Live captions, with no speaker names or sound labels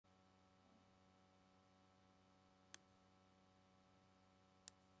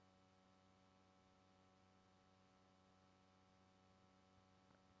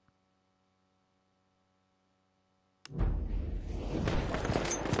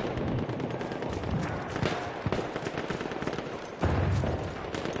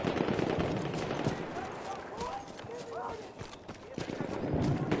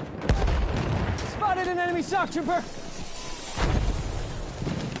shock trooper!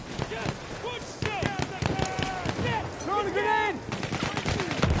 Throwing a grenade!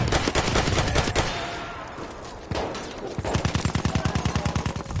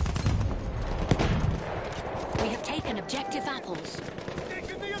 We have taken objective apples.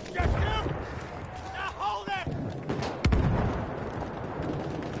 Taking the objective! Now hold it!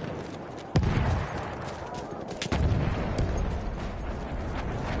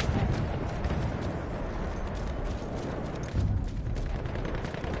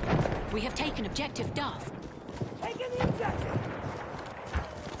 We have taken objective Duff. Taking the objective!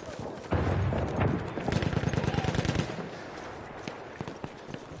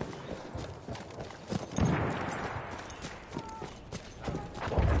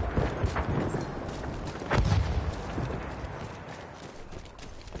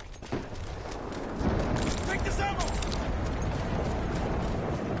 Take this ammo!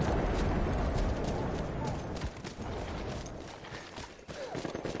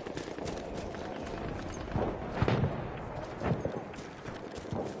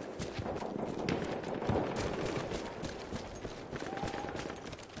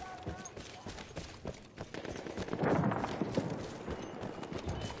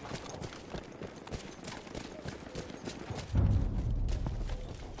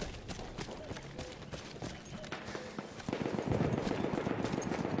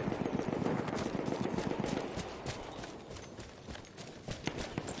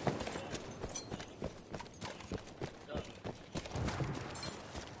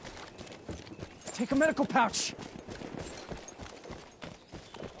 Take a medical pouch.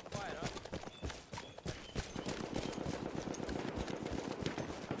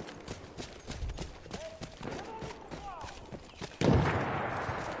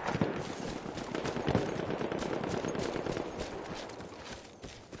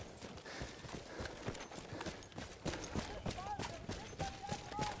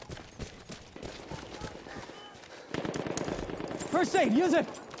 First aid, use it!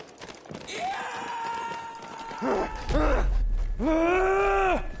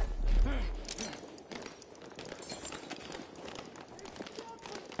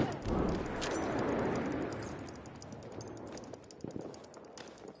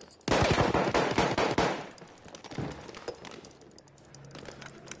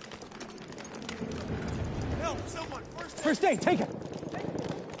 Help, someone! First aid, take it!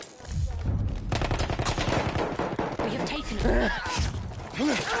 We have taken it.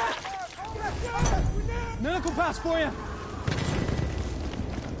 Medical pass for you!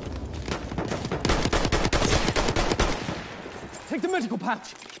 Take the medical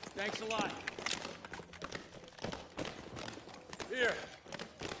pouch! Thanks a lot. Here.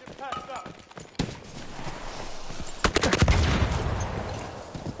 Get patched up.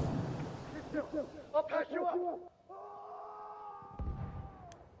 I'll patch you up.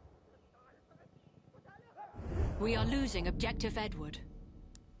 We are losing objective Edward.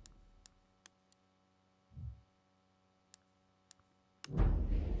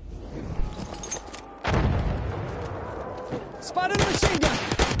 Spotted a machine gun!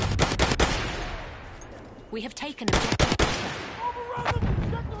 We have taken objective Butler. Overrun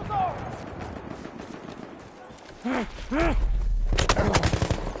them! Check those arms!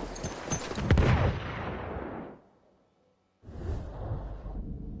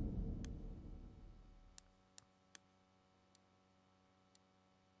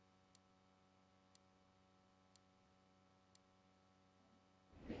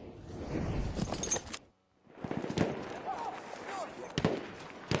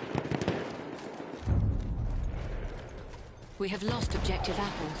 We have lost objective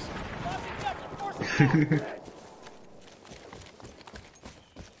apples.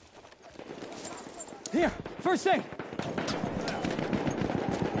 Here, first aid!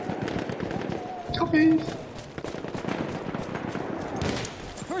 Copy.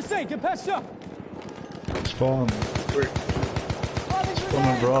 First aid, get patched up! Spawn. Quick. Spawn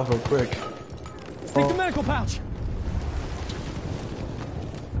on Bravo, quick. Take the medical pouch!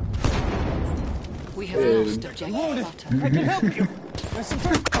 We have lost objective Loaded. Butter. I can help you! There's some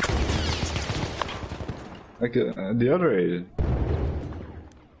first... Like the other agent.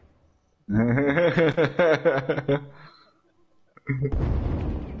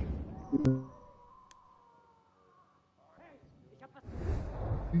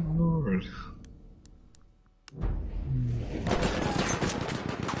 Lord.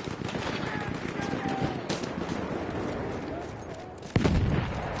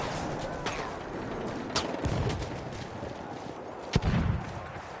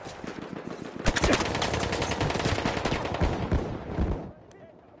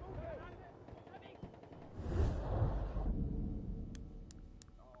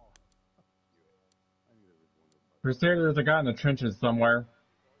 Crusader, there's a guy in the trenches somewhere.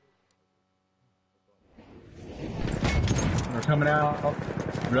 They're coming out.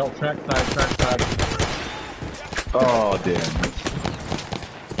 Real track side. Oh, damn it.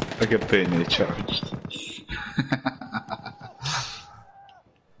 I get pain charged.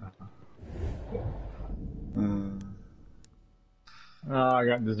 Oh, I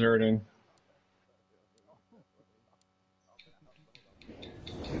got deserting.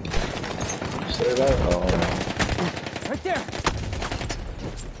 Say that? Oh. Right there.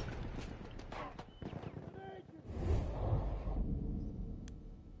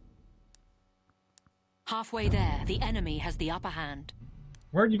 Halfway there, the enemy has the upper hand.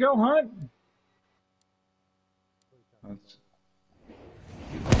 Where'd you go, Hunt?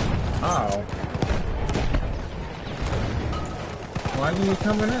 Oh. Why are you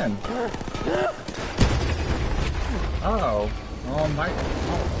coming in? Oh. Oh, Mike.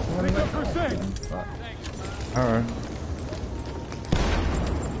 Oh, Pick up first aid. Alright.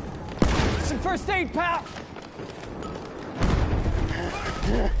 Some first aid, pal.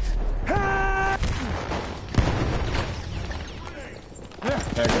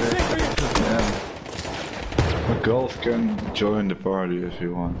 But Golf can join the party if he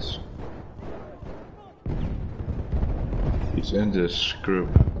wants. He's in this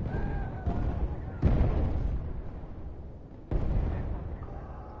group.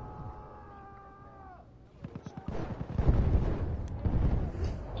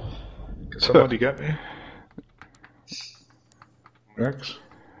 Can somebody get me? Rex?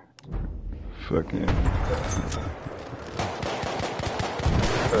 Fucking.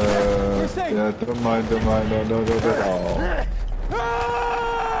 Yeah, don't mind, no.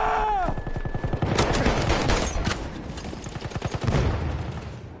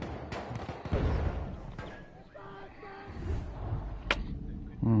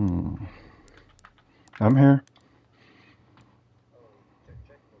 I'm here.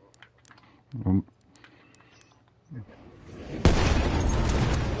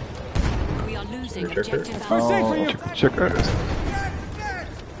 We are losing objective First aid for you. Check out.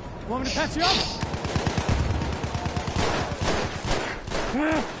 Want me to patch you up?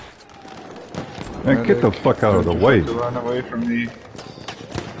 Man, get the fuck out of the way. Run away from me.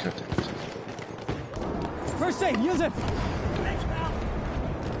 First aid, use it.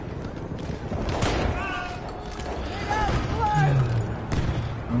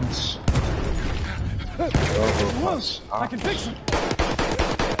 I can fix it.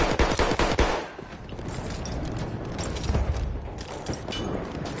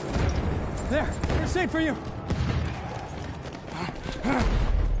 There, first aid for you.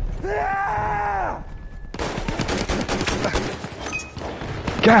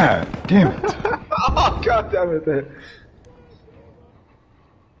 God damn it. Oh, god damn it.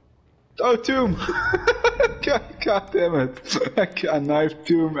 Oh, Tomb! God damn it. I knifed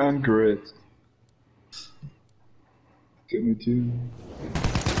Tomb and Grid. Give me Tomb.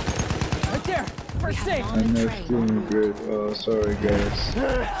 Right there, first aid. I knifed Tomb and Grid. Oh, sorry guys.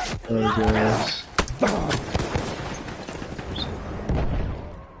 Sorry guys.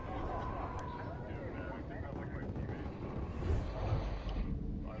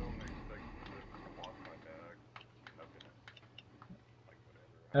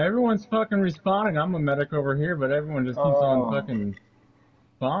 Everyone's fucking respawning. I'm a medic over here, but everyone just keeps on fucking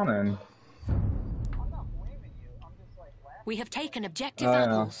spawning. We have taken objective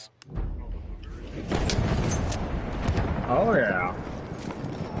apples. Oh yeah.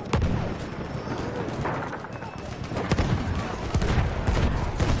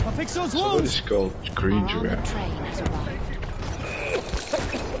 I'll fix those So what wounds. is called green Our armored giraffe? train has arrived.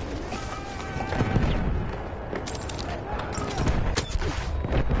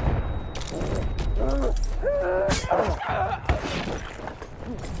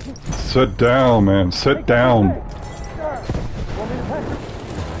 Sit down, man. Sit down.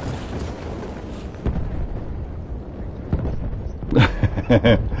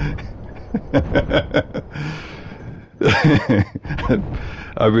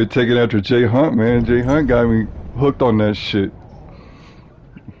 I've been taking after Jay Hunt, man. Jay Hunt got me hooked on that shit.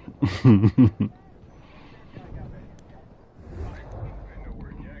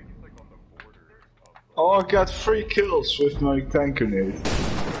 Oh, I got 3 kills with my tank grenade.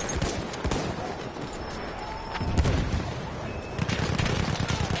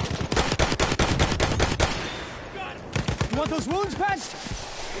 You want those wounds patched?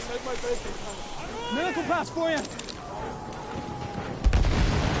 Medical pass for you.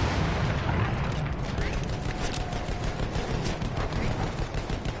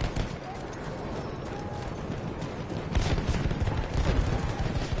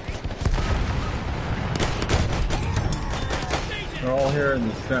 They're all here in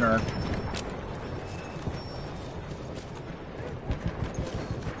the center.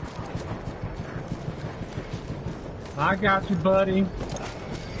 I got you, buddy.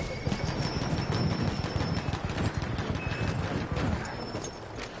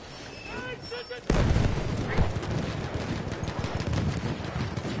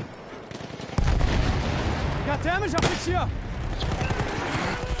 Got damage? I'll fix you up.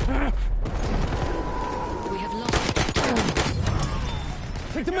 We have lost.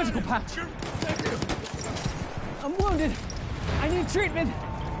 Take the medical patch. I'm wounded. I need treatment.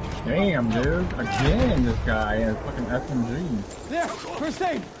 Damn, dude. Again, this guy has fucking SMG. There, first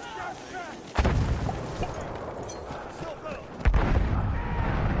aid.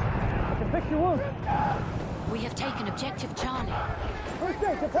 I can fix your wound. We have taken objective Charlie. First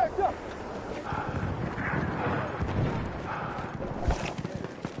aid, get packed up.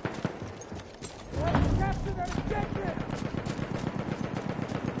 Capture that objective.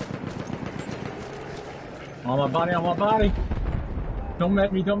 On my body, on my body. Don't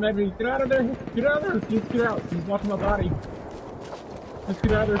let me, don't let me. Get out of there. Get out of there. Just get out. He's watching my body. Let's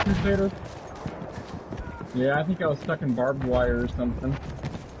get out of there, Crusader. Yeah, I think I was stuck in barbed wire or something.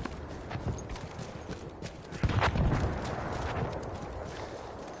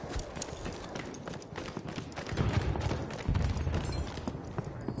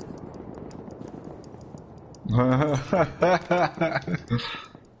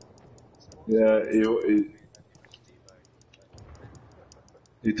 Yeah,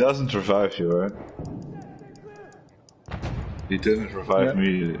 he doesn't revive you, right? He didn't revive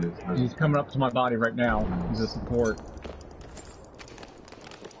me. He's coming up to my body right now. He's a support.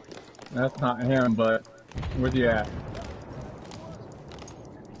 That's not him, but where's he at?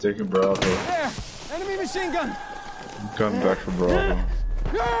 Taking Bravo. There, enemy machine gun. I'm coming back from Bravo.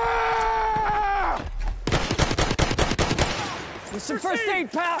 Ah! There's some first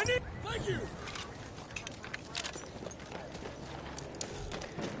aid, pal. Thank you.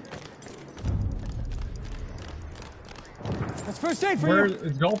 That's first aid for Where you.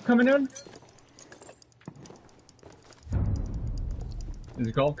 is Golf coming in?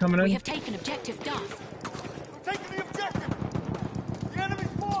 Is Golf coming in? We have taken objective Duff. We're taking the objective. The enemy's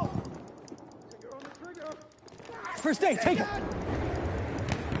full. Trigger on the trigger. First aid, take it.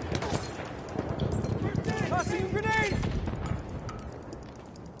 Tossing a grenade.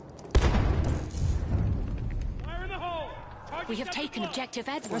 Fire in the hole. Target We have down the taken block. objective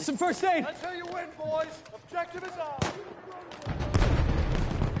Edward. That's some first aid. That's how you win, boys. Objective is on.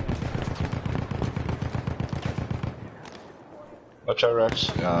 Watch out, Rex.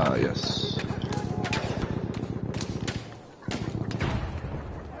 Ah, yes.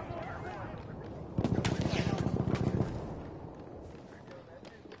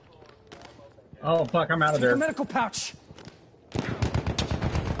 Oh fuck, I'm out of Take a there. medical pouch.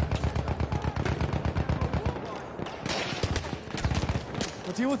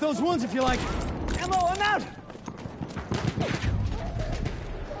 We'll deal with those wounds if you like. Ammo, I'm out.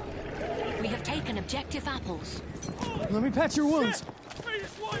 We have taken objective Apples. Let me patch your wounds. Hey, you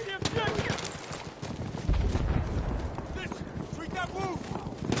slide the objective. This, treat that wound.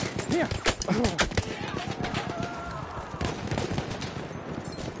 Here.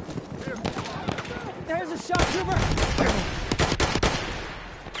 There's a shot trooper.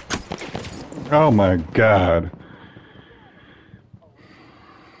 Oh my god.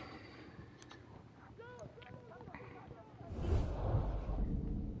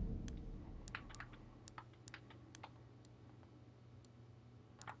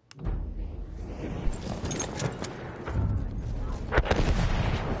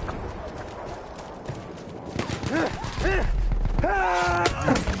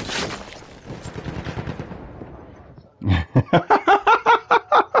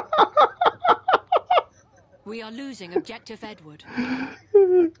 We are losing objective Edward.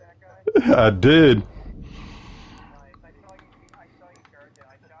 I did.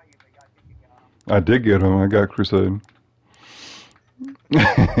 I did get him. I got Crusade.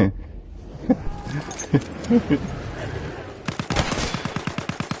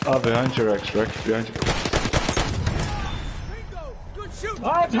 Oh, behind you, Rex. Rex, behind you. Bingo. Good shoot.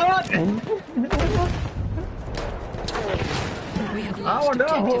 Oh, it's hot! We have Oh lost no!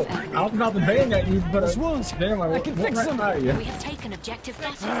 objective Edward. I was about to bang at you, but Those wounds. damn, I can went fix them. by you. We have taken objective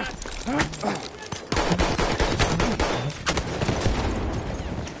Butter.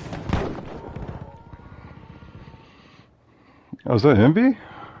 Oh, is that Envy?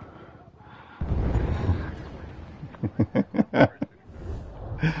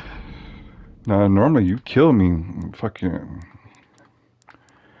 Nah, normally you kill me. Fucking.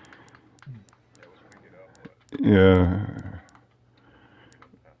 Yeah.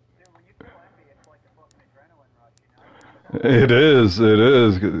 It is. It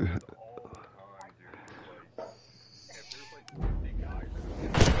is. all the time, dude. Like, if there's like big guys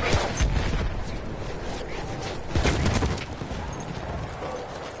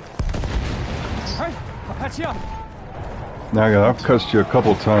Hey, I'll patch you up. Now I've cussed you a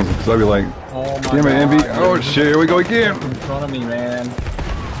couple times because I'd be like, Oh my damn it, Envy. God, Oh dude. shit, here we go again. In front of me, man. I'm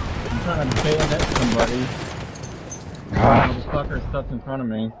trying to bayonet somebody. Ah. The fucker stuck in front of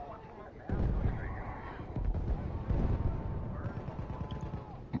me.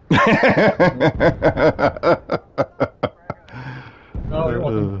 Oh, you're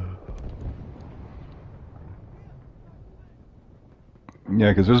welcome.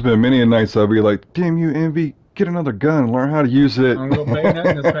 Yeah, because there's been many a nights I'll be like, damn you, Envy, get another gun and learn how to use it. I'm gonna go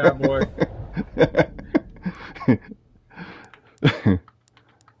bayonet this bad boy.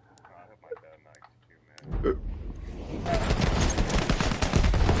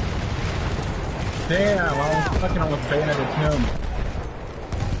 Damn, I was fucking almost bayoneted him.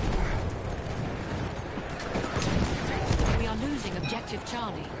 We are losing objective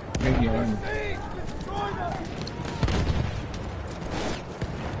Charlie. Maybe I'm...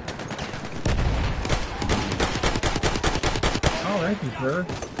 Oh, thank you, sir.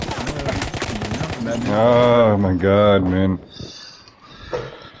 Oh my god, man.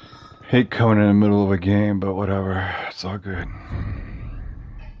 Hate coming in the middle of a game, but whatever. It's all good.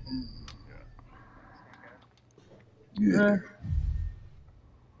 Yeah.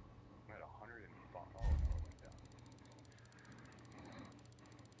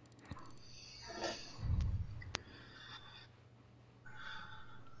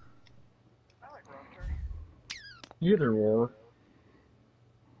 Either or.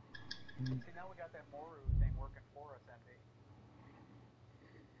 See, now we got that Moru thing working for us, MD.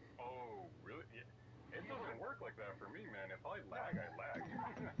 Oh, really? Yeah. It doesn't work like that for me, man. If I lag, I lag.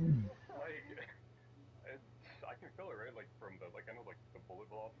 Like, I can feel it, right? Like, from the, like, I know, like, the bullet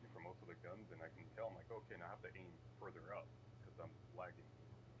velocity for most of the guns, and I can tell, I'm like, okay, now I have to aim further up, because I'm lagging.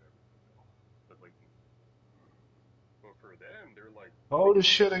 The latency. But for them, they're like... Holy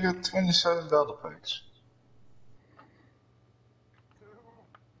shit, I got 27 battle packs.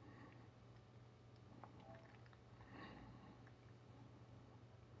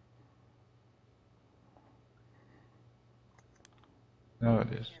 No,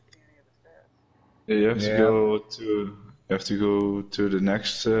 it is. Yeah, you have to go to the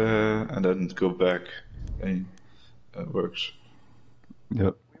next and then go back, and it works. Yep. We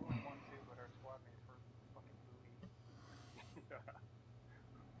won 1-2, but our squad mates were fucking booty.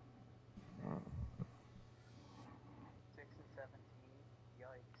 6 and 17.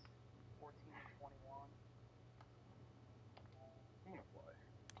 Yikes. 14 and 21. I'm gonna fly.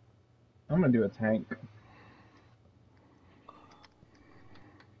 I'm gonna do a tank.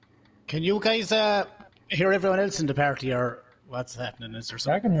 Can you guys hear everyone else in the party, or what's happening? Is there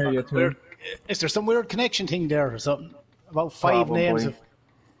some I can hear you too. weird, is there some weird connection thing there or something? About 5 names have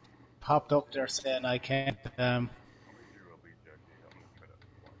popped up there saying I can't. I'm gonna do a lead Jackie. I'm gonna try to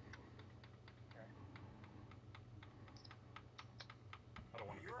fly. I don't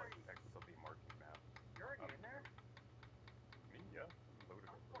want to be like exit of the marking map. You're already in there? Me, yeah. Loaded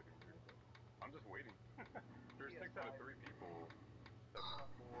up, loading here. I'm just waiting. There's 6 out of 3 people. 7-4.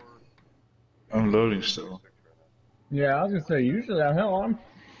 I'm loading still. 6 right now. Yeah, I was gonna say, usually I'm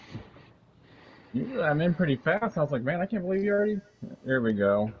in pretty fast. I was like, man, I can't believe you already... There we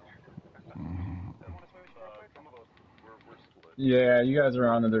go. Some of us, we're split. Yeah, you guys are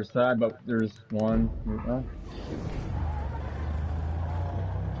on the other side, but there's one. Oh.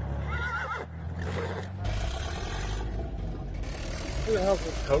 Who the hell's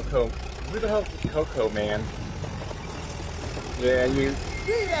this Coco? Who the hell's this Coco, man? Yeah, you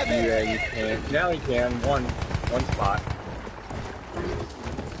can. Now you can. One spot.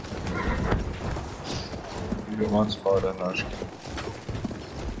 You got one spot on our screen.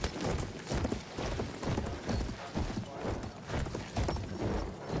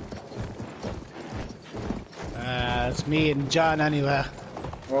 It's me and John anyway.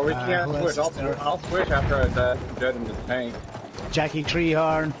 Well, we can't who else switch. is there? I'll switch after I dead in the tank. Jackie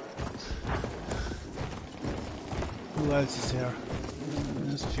Treehorn. Who else is here?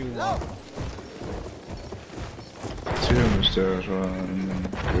 There's a few more. Tim is there as well,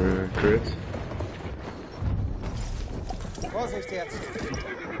 and Crit.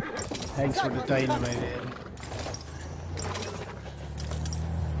 Thanks for the dynamite, Ed.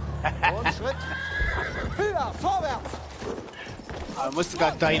 I must have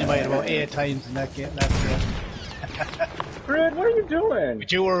got dynamite about 8 times in that game. That's it. Fred, what are you doing?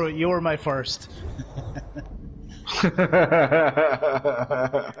 But you were my first.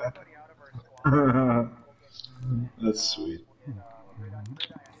 That's sweet.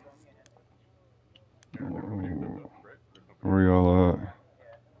 Where y'all at?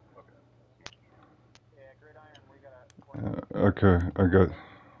 Okay,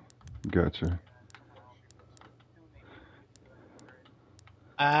 gotcha.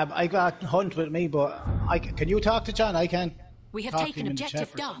 I got Hunt with me, but can you talk to John? I can. We have Talk to taken him in the chat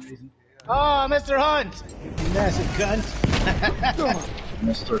objective for some Duff. reason. Oh, Mr. Hunt! You massive cunt.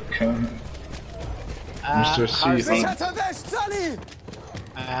 Mr. Khan. Mr. C. Hunt.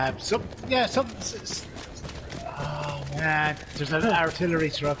 Oh man, there's an artillery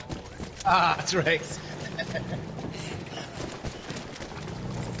truck. Ah, it's right.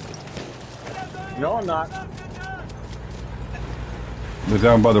 No, I'm not. They're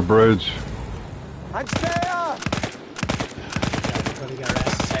down by the bridge. I'm there! Gotta get our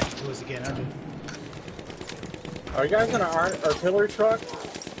asses handed to us again, aren't we? Are you guys in an artillery truck?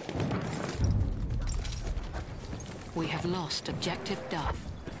 We have lost objective Duff.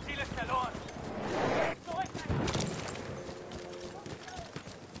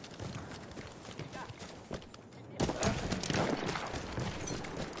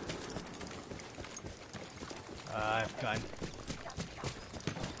 I've gone.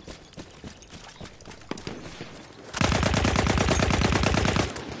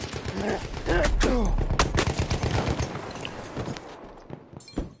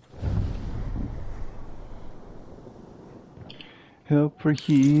 Help for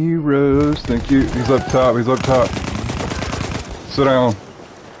heroes. Thank you. He's up top. He's up top. Sit down.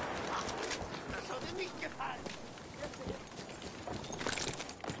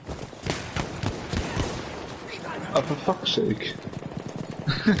 Oh, for fuck's sake.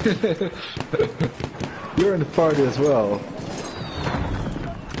 You're in the party as well.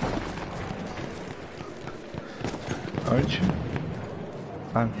 Aren't you?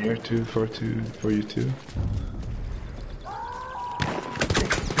 I'm here too for you too.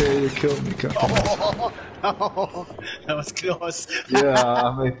 Yeah, you killed me, Captain. Oh, that was close. Yeah,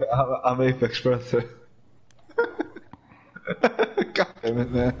 I'm Apex Predator. God damn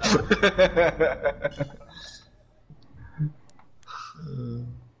it, man.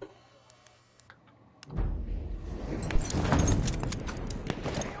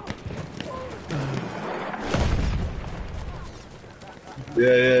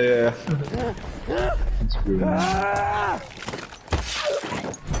 Yeah. That's good.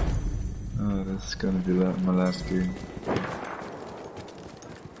 Oh, that's gonna be my last game.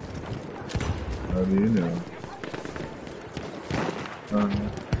 How do you know?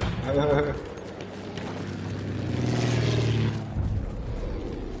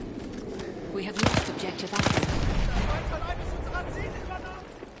 We have lost objective Alpha.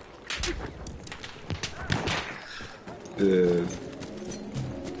 Yeah.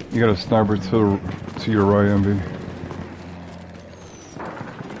 You got a sniper to your right, MB.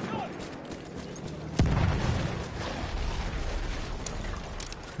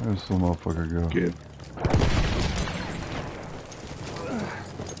 There's some motherfucker go. Good.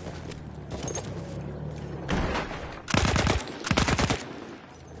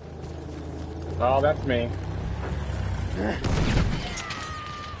 Oh, that's me.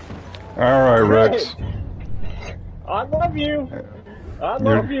 Alright, Rex. I love you. I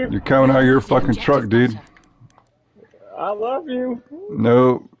love you. You're coming out of your fucking truck, dude. I love you.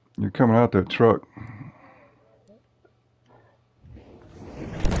 No, you're coming out that truck.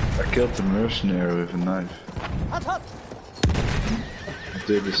 I killed the mercenary with a knife. I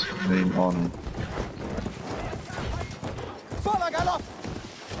did his name on him.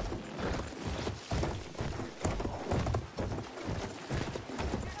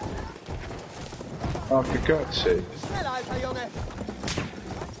 Oh, for God's sake.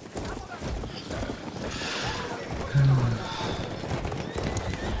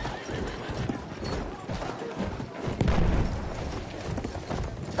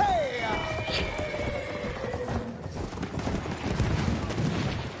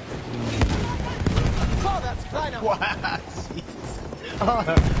 What?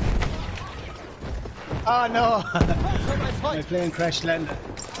 Oh no! My plane crash landed.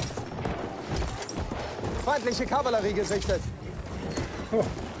 Feindliche Kavallerie gesichtet.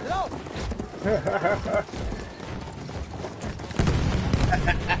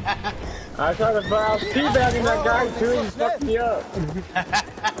 I tried to I was teabagging that guy too, he fucked me up.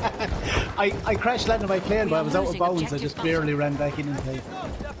 I crash landed my plane, but I was out of bounds. I just barely ran back in time.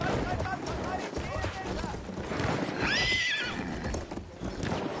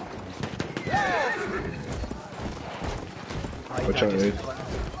 Watch out, Abe.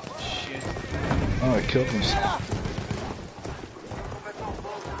 Oh, I killed myself.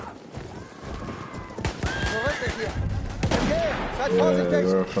 Seid Yeah, vorsichtig!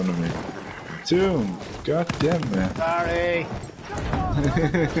 you're in front of me. Tomb! God damn, man. Sorry.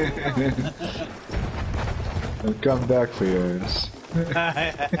 I'll come back for yours.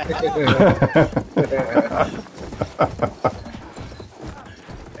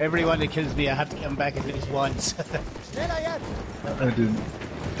 Everyone that kills me, I have to come back at least once. Schneller jetzt! I didn't.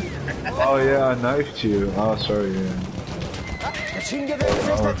 Oh yeah, I knifed you. Oh, sorry. Yeah. Maschinengewehr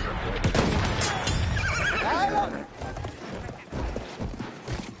gesichtet! Heilung!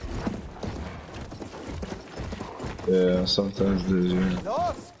 Yeah, sometimes there's. Yeah.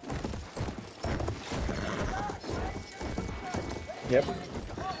 Los! Yep.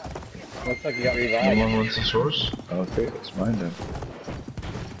 Looks like you got No revived. one wants the source? Okay, it's mine then.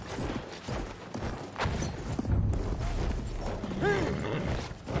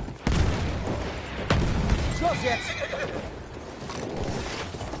 Schluss jetzt!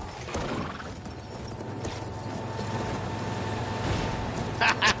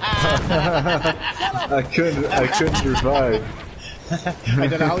 I couldn't revive. I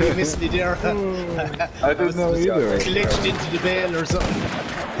don't know how you missed me there. I didn't know either. Glitched into the bale or something.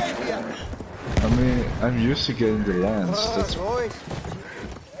 I mean, I'm used to getting the lance. That's Ruhig!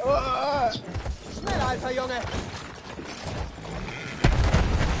 Schneller, alter Junge!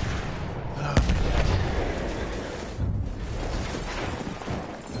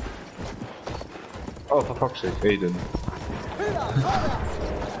 oh, for fuck's sake, Aiden. Höher, vorwärts!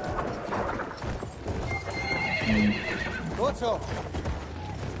 Gut so!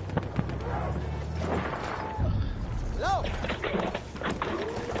 Lauf!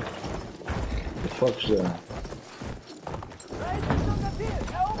 The fuck's that?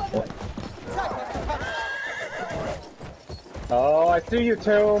 Oh, I see you,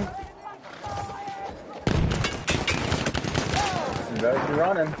 Tomb. There's you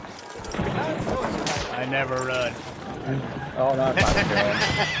running. I never run. Oh, no, it's not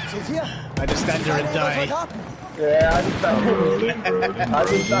Sind hier? I just stand there and die. Yeah, I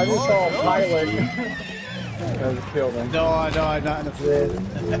just saw a pilot. That was killed him. No, I'm not afraid.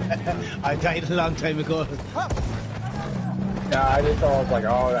 I died a long time ago. Yeah, I just saw, I was like,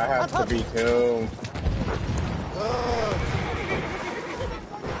 oh, that has to be Tomb.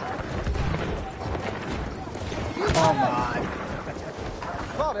 Come on.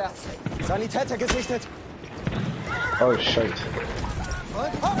 Vorwärts! Sanitäter gesichtet! Oh shit.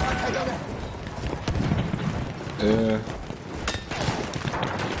 Und vorwärts, alter Junge! Yeah.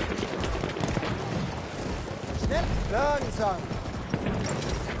 Schnell, langsam!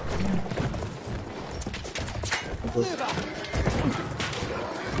 Rüber!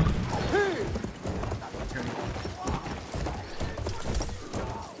 Hü!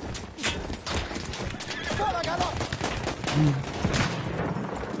 Voller Galopp!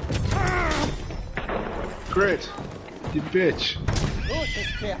 Grit! You bitch!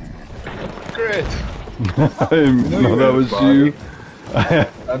 Gutes Pferd! Grit! I didn't know that was you.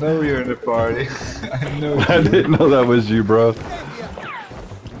 I know you're in the party. I know. I didn't know that was you, bro.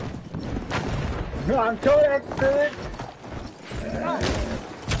 I'm connected.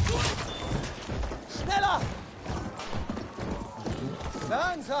 Schneller!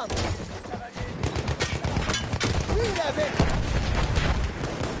 Langsam! Wieder weg!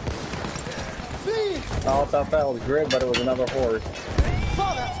 Flieh! I thought that was Grid, but it was another horse.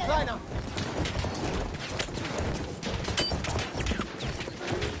 Vorwärts, Kleiner!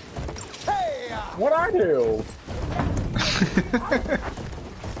 Hey! What'd I do?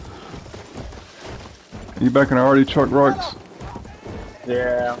 You back in our already truck rocks?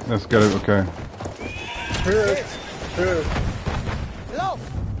 Yeah. Let's get it, okay. Here. Lauf!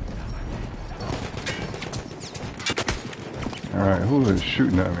 Alright, who is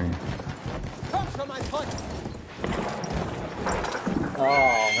shooting at me? Komm schon, mein Freund! Oh,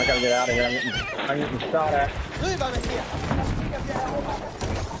 I gotta get out of here. I'm getting shot at. Rüber mit dir!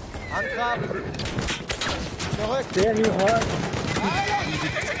 Angraben! Zurück! Damn you, Hunt. Heilung!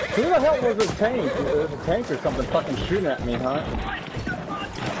 Who the hell was this tank? It was a tank or something fucking shooting at me, Hunt.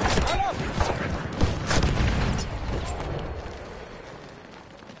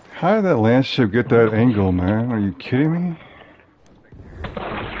 How did that land ship get that angle, man? Are you kidding me?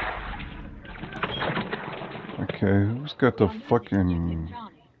 Okay, who's got the fucking... Oh,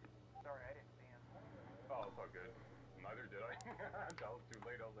 it's all good. Neither did I. That was too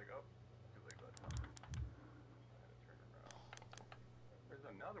late. I was like, oh, too late that time. I had to turn around. There's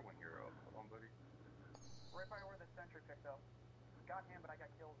another one here. Hold on, buddy. Right by where the sentry picked up. Got him, but I got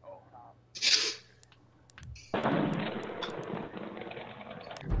killed on top.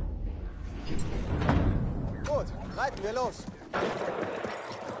 Gut, reiten wir los!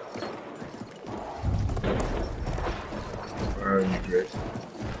 Where are are you, Grit?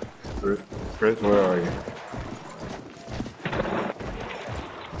 Grit, where are you?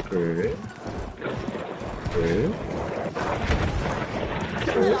 Grit? Grit?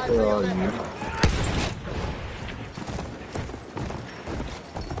 Grit, where are you?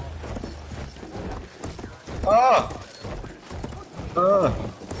 Ah! Ah!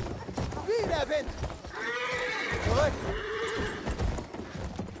 Wieder Wind! Zurück!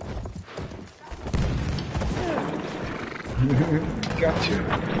 Gotcha.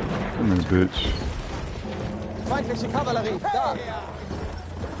 Come here, bitch. Feindliche Kavallerie, da!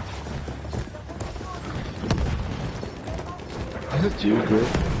 Is it you, Grit?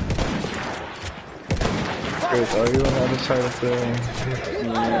 Grit, are you on the other side of the...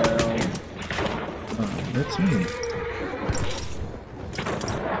 Yeah. Oh, that's me.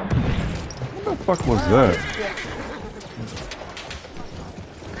 What the fuck was that?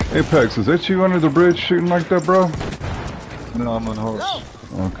 Apex, is that you under the bridge shooting like that, bro? No, I'm on horse.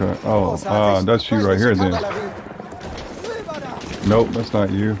 Okay. Oh, that's you right here then. Nope, that's not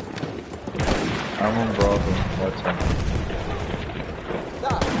you. I'm on Bravo. What's up?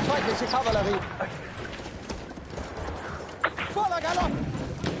 Da, feindliche Kavallerie! Voller Galopp!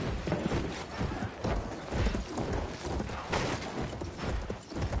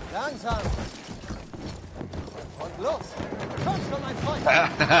 Langsam! Und los! Komm schon, mein Freund!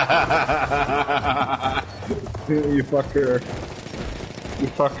 You fucker. You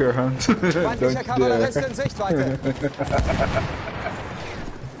fucker, Hunt. Feindlicher Kavallerist in Sichtweite!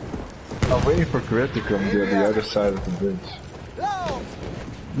 I'm waiting for Grit to come to the other side of the bridge. Lauf!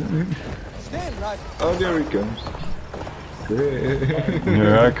 Stehen bleiben! Oh, there he comes. Grit.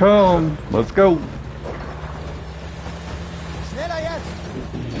 Here I come. Let's go. Schneller jetzt!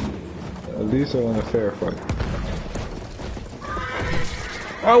 At least I want a fair fight.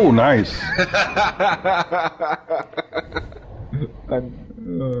 Oh, nice.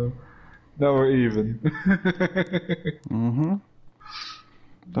 Now we're even. Mm-hmm.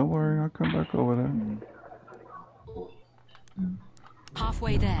 Don't worry, I'll come back over there.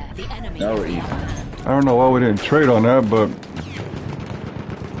 Halfway there, the enemy Now has we're the even. upper hand. I don't know why we didn't trade on that, but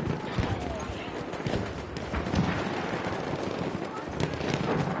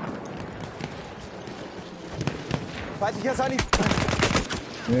Feindlicher Sani!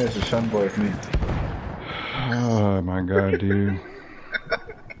 Yeah, it's a sunboy of me. oh my god, dude.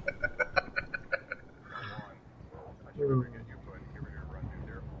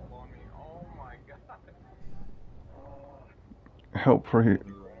 Help for you.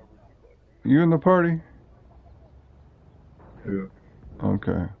 You in the party? Yeah.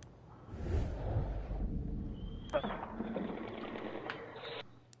 Okay. And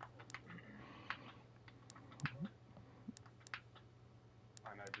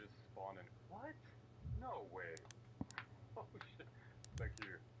I just spawned in. What? No way. Oh shit. Like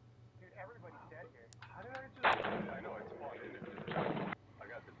here. Dude, everybody's dead here. How did I just... I know, I spawned in and just got... I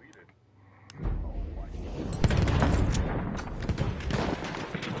got deleted. Oh my...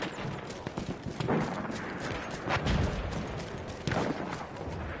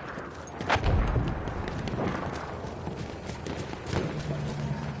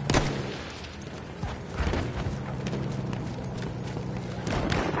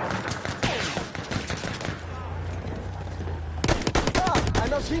 Da! Ein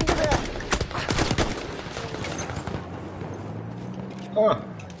Maschinengewehr! Ah!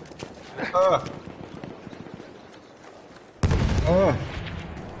 Ah! Ah!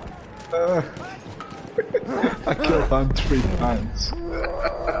 Ah! I killed him 3 times.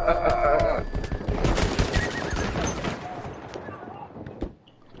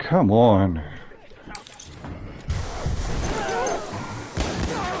 Come on.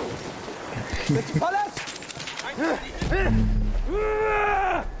 Mit Pallet!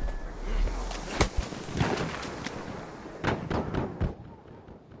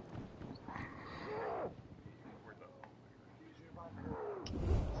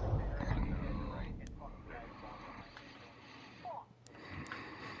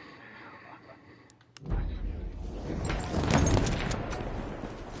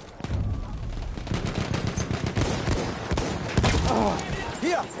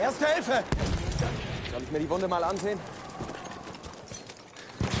 Hier, Erste Hilfe! Soll ich mir die Wunde mal ansehen?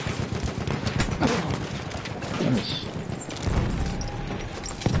 Nice.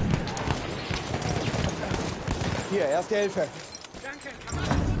 Hier, Erste Hilfe.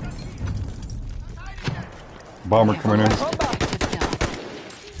 Bomber coming in.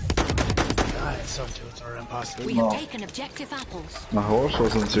 Some dudes are impossible. We have taken objective apples. My horse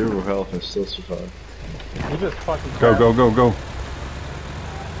was on 0 health and still survived. You just fucking Go, go, go, go.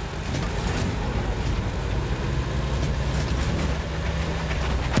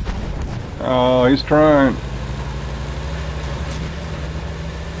 Oh, he's trying.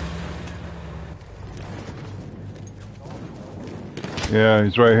 Yeah,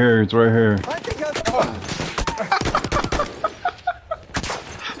 he's right here. He's right here.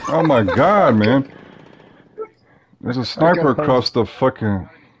 Oh my god, man. There's a sniper across the fucking...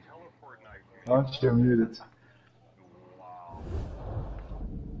 Hunt, you're muted.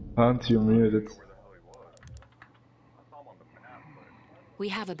 Hunt, you're muted. We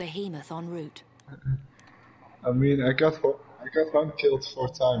have a behemoth en route. I mean, I got Hunt killed 4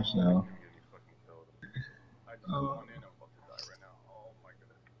 times now. Oh.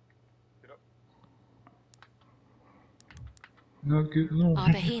 No good, no.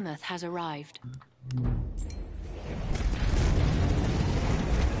 Our behemoth has arrived.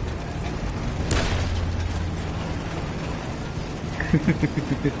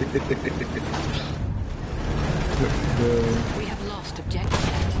 We have lost objective.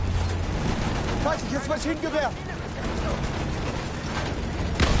 Feindliches Maschinengewehr!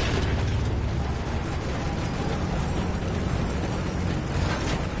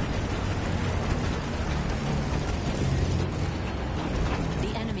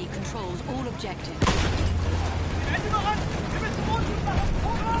 The enemy controls all objectives.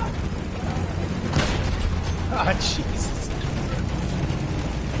 Ah, Jesus.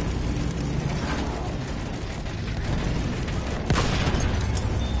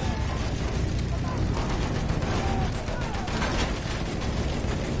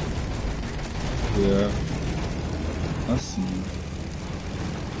 Yeah. I see.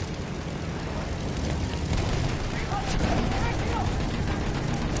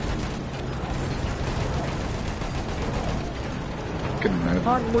 Fucking mad.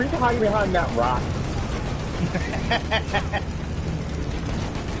 Hunt, were you hiding behind that rock?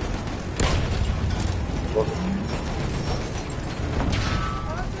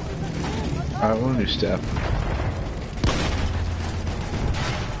 I only step.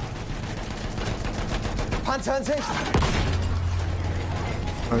 Panzer in Sicht!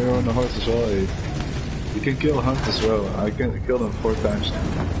 Oh, you're on the horse as well, eh? You can kill Hunt as well. I can kill them 4 times now.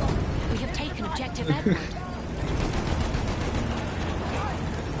 We have taken objective Edward.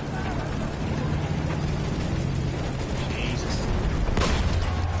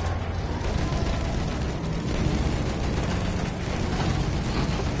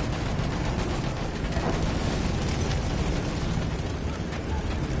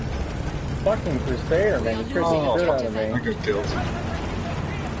 Fucking Crusader, man. You tricked the shit out of me. I got killed.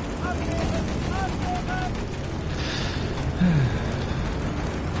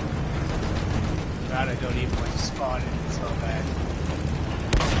 God, I don't even want to spawn it. It's so bad.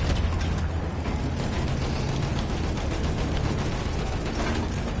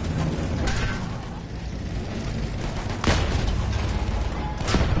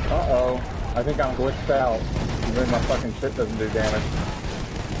 Uh-oh. I think I'm glitched out. Even my fucking shit doesn't do damage.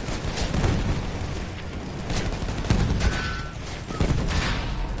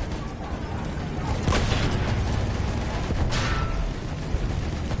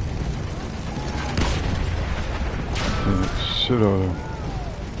 Shit out of him.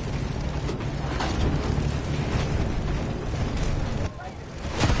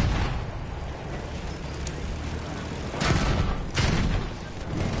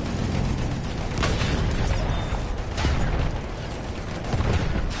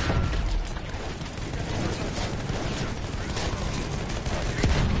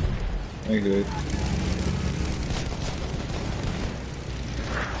 I'm good.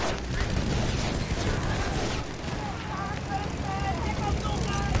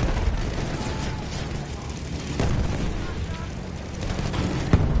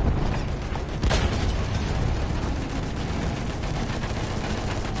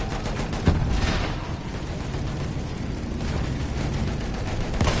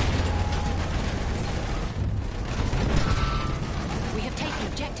 We have taken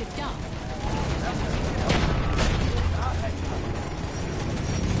objective Duff.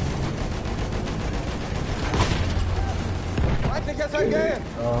 Feindliches Angehen!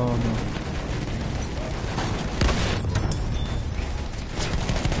 Oh no.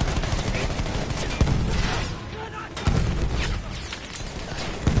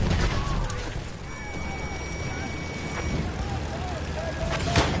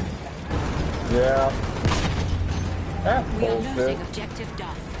 Yeah. That's We are bullshit. losing objective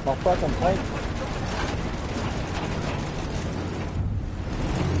Duff. My fucking tank.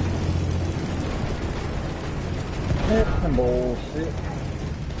 That's some bullshit.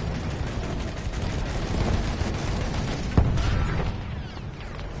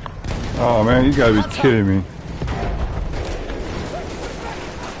 Oh man, you gotta be kidding me.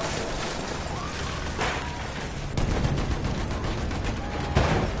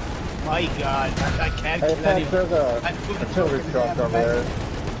 My God, I can't Hey, kill Pat, anyone. there's a artillery truck over there.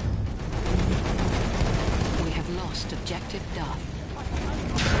 We have lost objective Duff.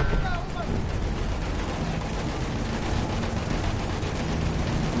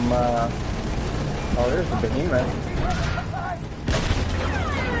 Oh, there's the behemoth.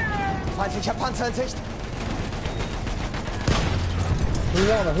 Feindlicher Panzer in Sicht.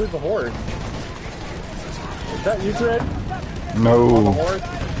 Who's the horse? Is that you, Fred? No. On the horse?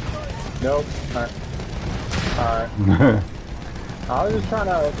 Nope. Alright. I was just trying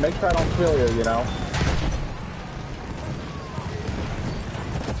to make sure I don't kill you, you know?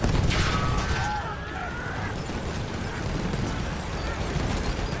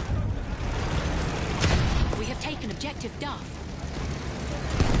 We have taken objective Duff.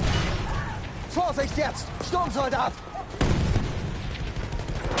 Vorsicht jetzt! Sturmsoldat!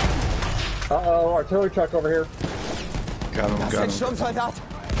 Uh-oh, artillery truck over here. Got him, Das got ist ein him. Sturmsoldat!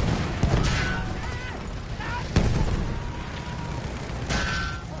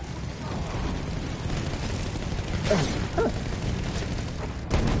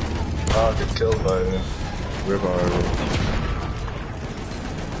 Oh, I got killed by the river arrow.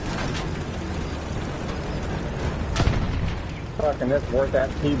 Fucking this worth that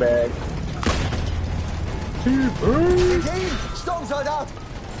teabag. Team! Sturmsoldat!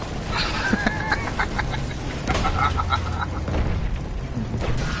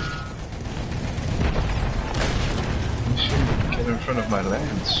 Get in front of my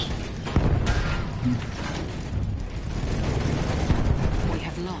lance. We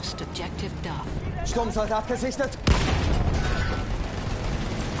have lost objective Duff. Sturmsoldat gesichtet!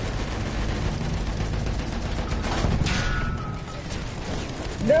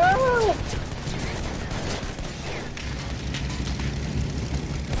 No!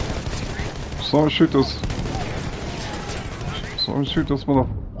 Someone shoot us. Someone shoot us, mother.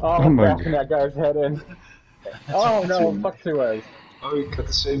 Oh, Oh I'm my bashing that guy's head in. Oh no, fuck Suez. Oh, you got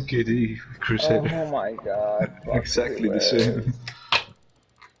the same KD, Crusader. Oh my god. Fuck Exactly the Suez. same.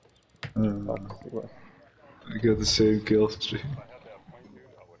 Fuck Suez. I got the same kill streak. No,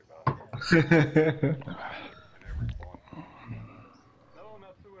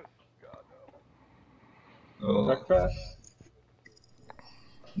 not Suez. God, no. Oh, Breakfast?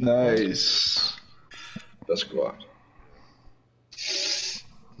 nice. That's squad.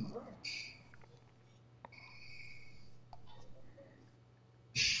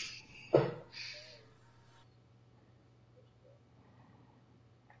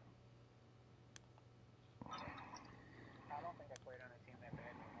 I don't think I played on a team that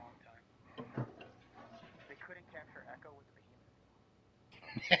bad in a long time. They couldn't capture Echo with the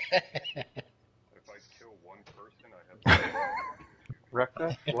behemoth. If I kill one person, I have to...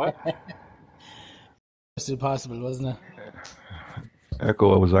 Breakfast? What? It's impossible, wasn't it?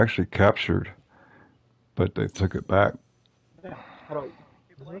 Echo was actually captured, but they took it back. Dude,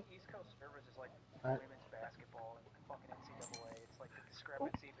 playing East Coast servers is like women's basketball and fucking NCAA. It's like the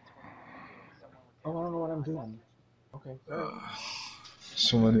discrepancy between getting someone with... Oh, I don't know what I'm doing. Okay.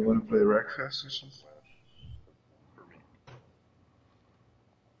 Someone you want to play Wreckfest or something? For me.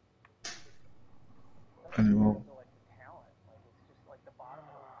 Anyone? Like the talent, like it's just like the bottom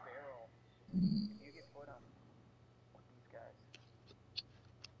of the barrel. If you get put on with these guys.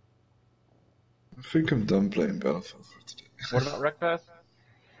 I think I'm done playing Battlefield for today. What about Wreckfest?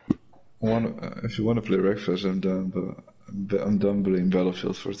 If you want to play Wreckfest, I'm done, but I'm done playing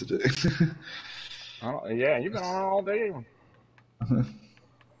Battlefield for today. Yeah, you've been on it all day.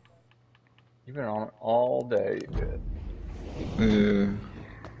 You've been on it all day, you did.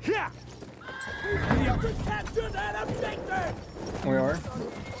 Yeah. We are?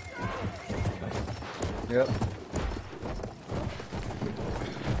 Yep.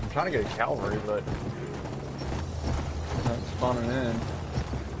 I'm trying to get a cavalry, but not spawning in.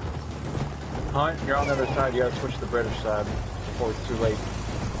 Hunt, you're on the other side. You gotta switch to the British side before it's too late.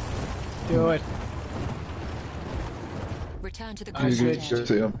 Do it. Return to the I cruise switched. tent.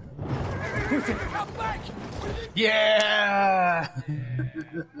 See him. Yeah!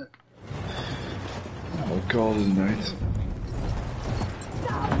 Oh god, it's night.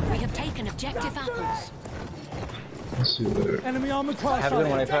 We have taken objective apples. See you later. Enemy armored car Have a good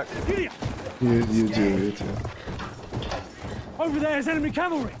one, sighted. Apex. Here. You too. Over there is enemy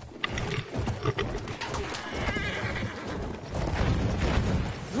cavalry.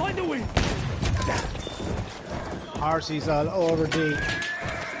 Line the wind. Arcee's all over D.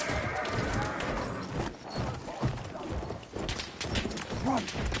 Run.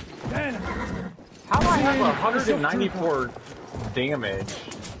 Then. How do I have 194 damage?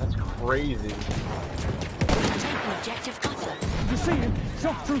 That's crazy. Taking objective Butter. you see him,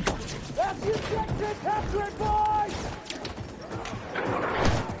 shock trooper. That's the objective! Capture it, boys!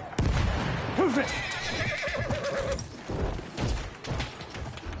 Move it!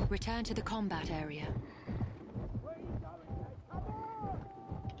 Return to the combat area.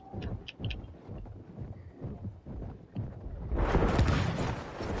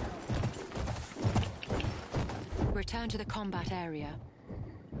 Return to the combat area.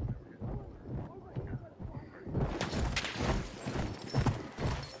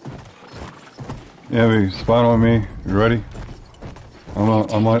 Yeah, spawn on me. You ready? I'm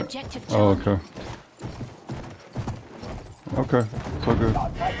like. Oh, okay. Okay, it's all good.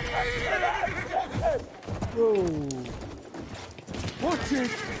 Whoa. Watch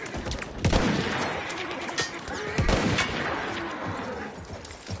it!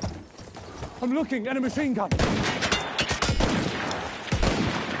 I'm looking at a machine gun.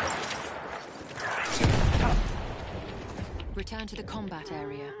 Return to the combat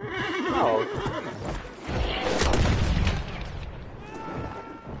area. Oh.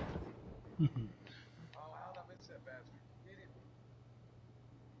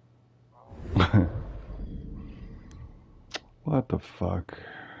 What the fuck?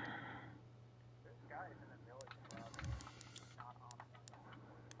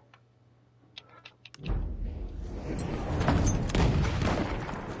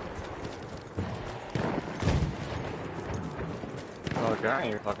 Oh, God,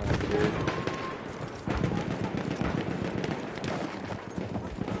 you're fucking weird.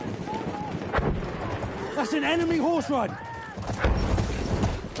 That's an enemy horse rider.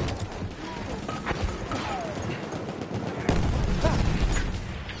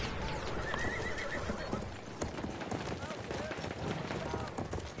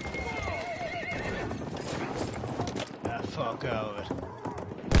 Fuck out.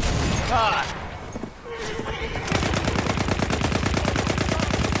 Ah!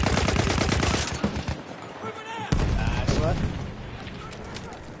 That's what?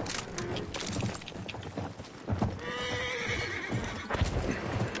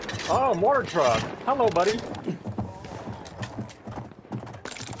 Oh, mortar truck. Hello, buddy.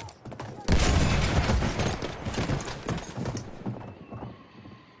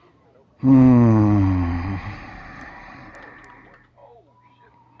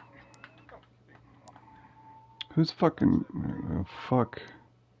 Who's fucking... fuck.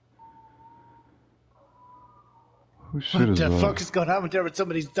 Whose shit is that? What the fuck is going on there with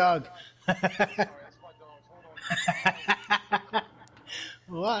somebody's dog?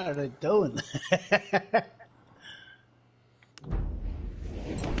 What are they doing?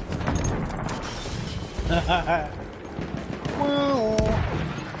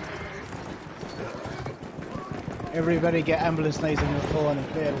 Everybody get ambulance nights on your phone and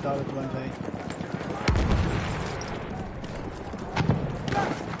play it all at one time.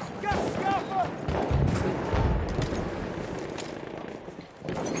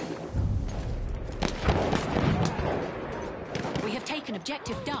 We have taken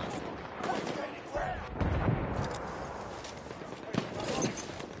objective Duff.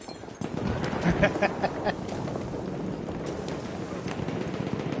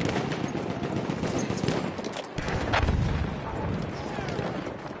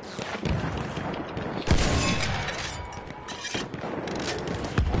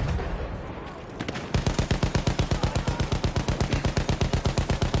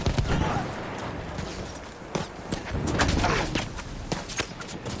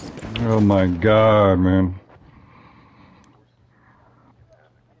 Oh my god, man.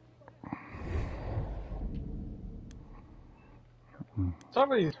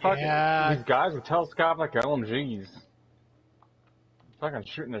 Some of these fucking these guys with telescopic LMGs fucking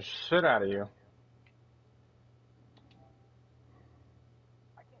shooting the shit out of you.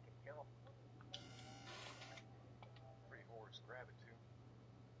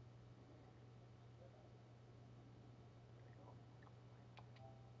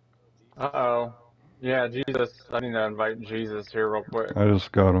 Uh-oh. Yeah, Jesus. I need to invite Jesus here real quick. I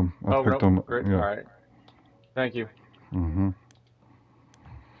just got him. I picked him. Great. Yeah. All right. Thank you. Mm-hmm.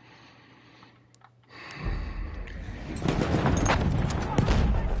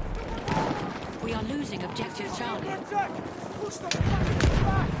 We are losing objective Charlie.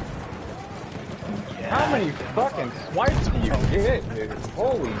 How many fucking swipes do you get, dude?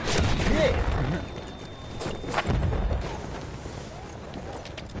 Holy shit.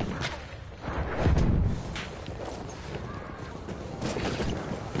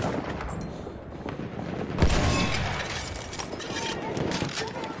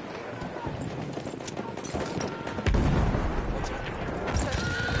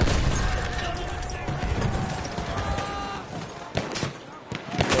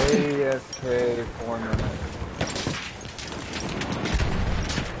 AFK 4 minutes.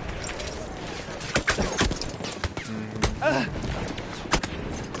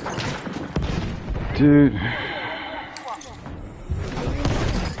 Dude.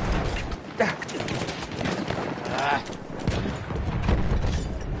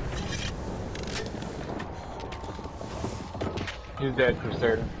 He's dead,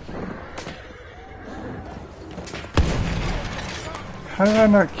 Crusader. How did I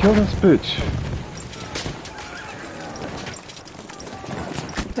not kill this bitch?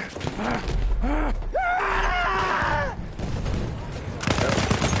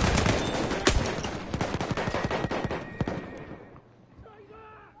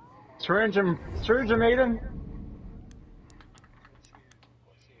 Syringe him, Aiden.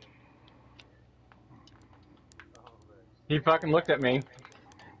 He fucking looked at me.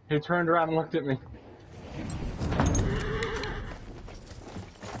 He turned around and looked at me.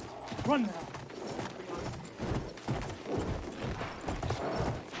 Run now.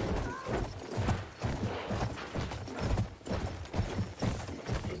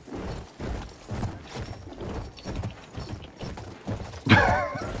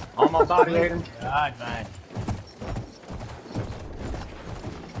 On my body, Aiden. God, man.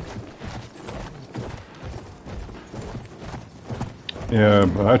 Yeah,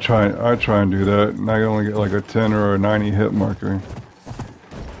 but I try and do that, and I only get like a 10 or a 90 hit marker.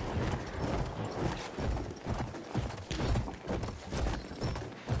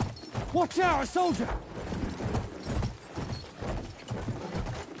 Watch out, a soldier!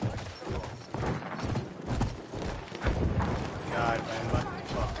 God, man, what the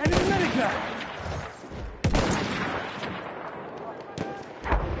fuck? Enemy medic!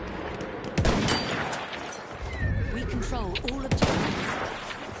 We control all objectives.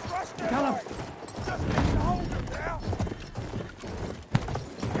 Callum!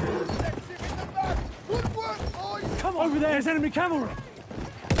 Come over there, there's enemy cavalry!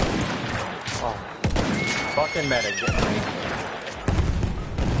 Oh. Fucking medic, get me.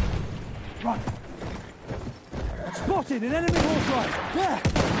 Run! Spotted an enemy horse rider! There!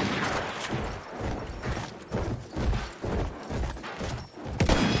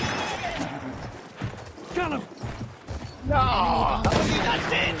 Callum! No! How was he not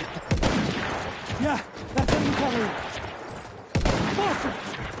dead? Yeah, that's enemy cavalry! Boston!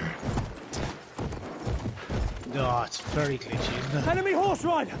 No, it's very glitchy, isn't it? Enemy horse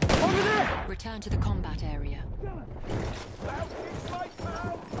rider! Over there! Return to the combat area.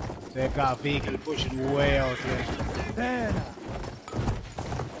 They've got a vehicle pushing way out there. There now.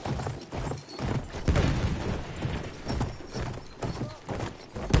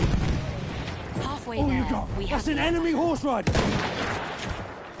 Halfway Oh, there. you got We that's have an enemy horse rider!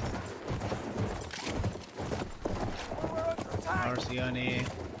 Mercy on it.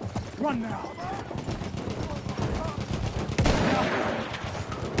 Run now!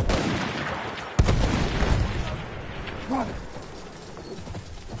 Run!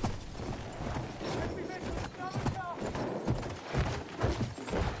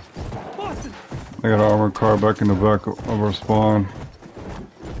 Boston! I got an armored car back in the back of our spawn.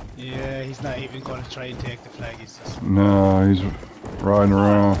 Yeah, he's not even going to try and take the flag. He's just... No, he's riding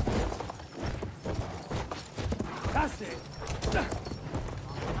around. That's it! Yeah,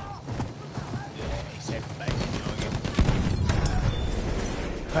 he's taking the flag.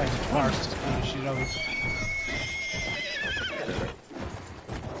 Kind of first to finish it out.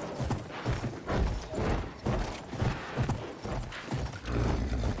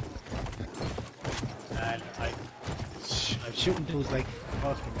 And I'm shooting those like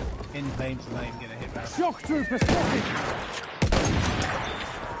fucking 10 times and I'm gonna hit back. Shock trooper spotted!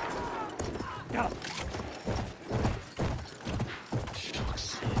 Go!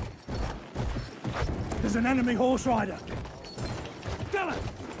 Shucks. There's an enemy horse rider! Kill him!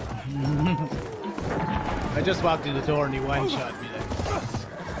 I just walked in the door and he one-shot me like.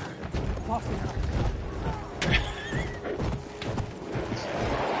 Boston!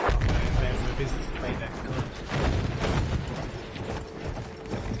 Man, my business is playing that gun.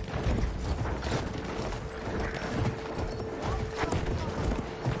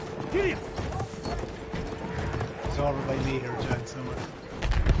 Get him! It's over by me here, John, somewhere.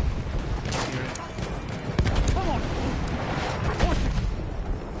 Here. Come on! Watch it!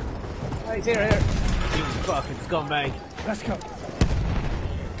 Oh, he's here. You fucking scumbag. Let's go!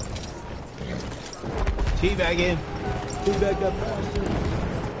 Teabag him. Teabag that bastard.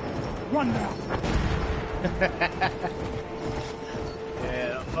 Run now! Yeah,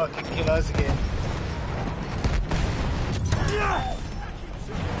 don't fucking kill us again. Yeah!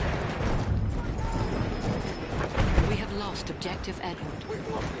 We have have lost objective Edward.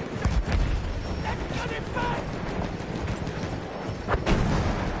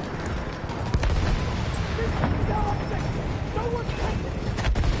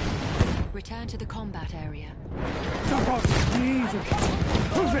 Return to the combat area.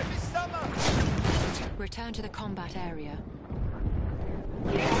 Return to the combat area.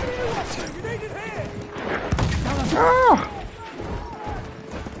 Ah!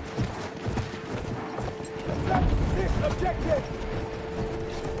 Objective!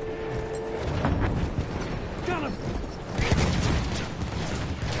 Got him!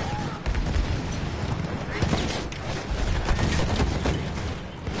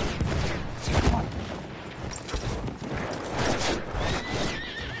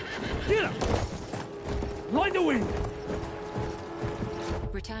 Get him! Line the wing!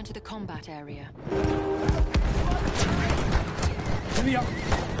 Return to the combat area. Give me up!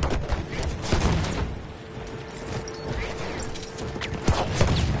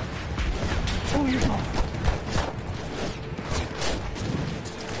 Oh, you're gone!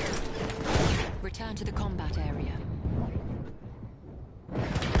 Return to the combat area.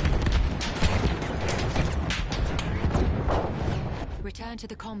 Return to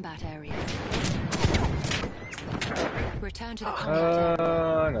the combat area. Return to the combat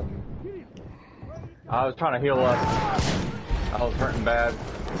area. Nothing. I was trying to heal up. I was hurting bad.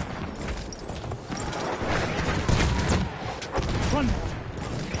 Run!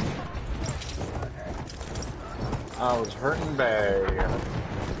 I was hurting bad.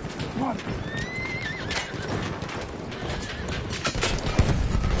 Run!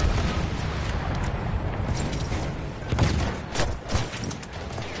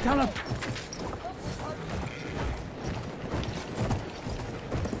 Got him!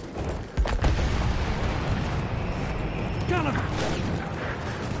 Got him!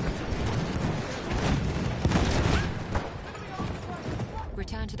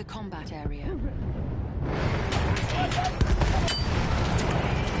 Return to the combat area.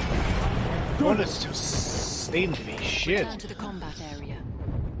 Bullets just seem to be shit. Return to the combat area.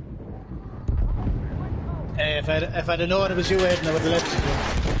 If I'd have known it was you, Ed, I would have left you.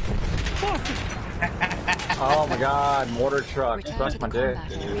 Oh my god, mortar truck. Return Suck to my the dick, combat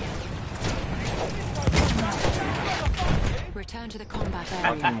dude. area. Return to the combat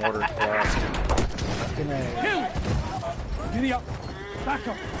Fucking area. mortar truck. Kill! Giddy up! Back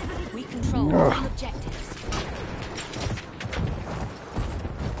up! We control all objectives.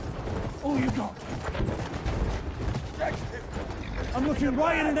 Oh, you got! I'm looking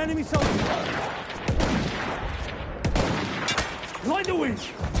right at an enemy soldier! Line the wing!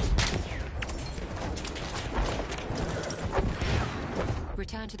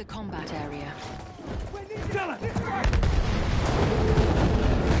 Return to the combat area. Got it!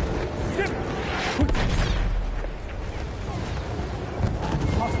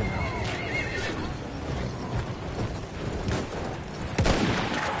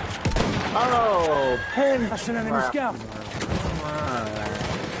 Oh, pin. That's an enemy scout!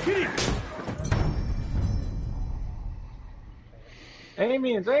 Giddy up!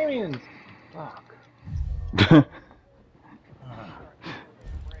 Aliens, aliens! Fuck.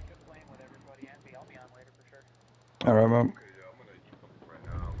 Alright, man.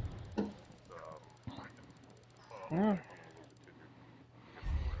 Yeah.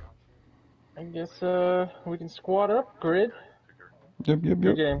 I guess we can squad up, grid. Yep.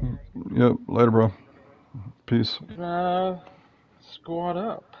 Good game. Yep, later, bro. Peace. Squad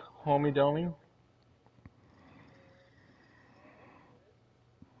up, homie domie.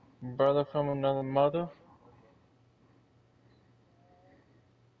 Brother from another mother.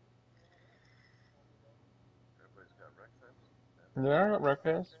 Yeah,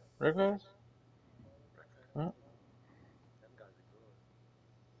 breakfast. Breakfast? Huh?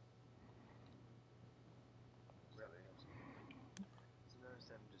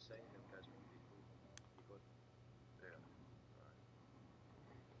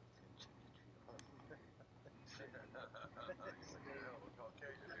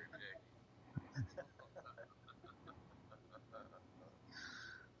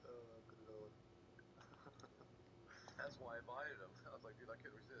 That's why I invited him. I was like, dude, I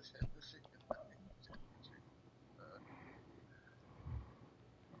couldn't resist. He seems alright.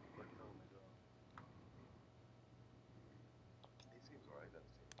 That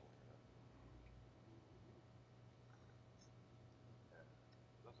seems cool. Yeah.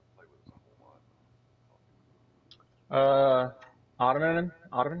 Doesn't play with us a whole lot.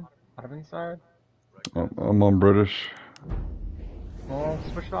 Ottoman side? I'm on British. Well,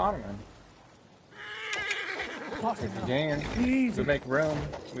 switch to Ottoman. If you can. We'll make room.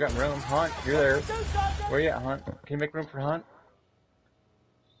 We got room. Hunt, you're there. Where you at, Hunt? Can you make room for Hunt?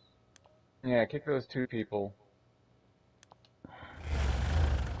 Yeah, kick those two people.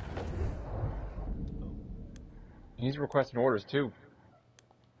 He's requesting orders too.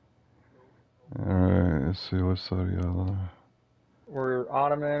 Alright, let's see what side of y'all are. We're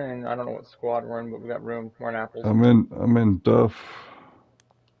Ottoman and I don't know what squad we're in, but we got room. We're in Apples. I'm in Duff.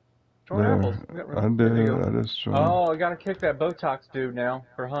 Join There. Apples. We got room. I did. I just joined. Oh, I gotta kick that Botox dude now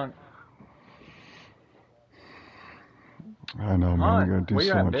for Hunt. I know, man. I gotta do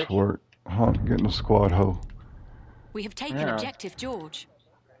so much work. Hunt, getting a squad hoe. We have taken objective George.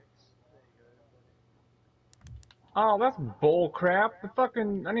 Oh, that's bull crap. The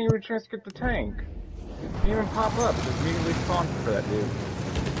fucking I didn't even chance to get the tank. Didn't even pop up. Just immediately spawned for that dude.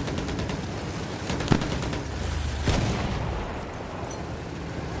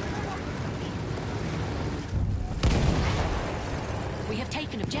 We have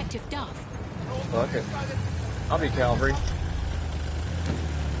taken objective Duff. Fuck it. I'll be cavalry.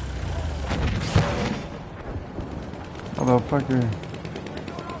 Motherfucker.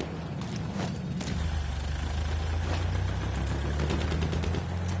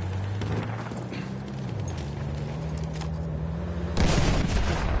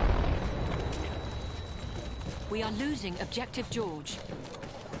 We are losing objective George.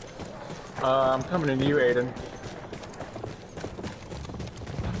 I'm coming to you, Aiden.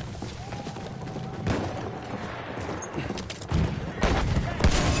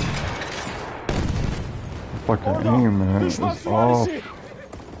 Fucking aim, man. It's off.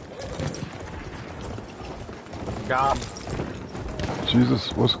 God.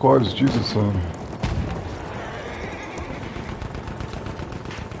 Jesus, what squad is Jesus on?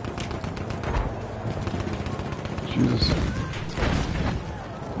 Jesus.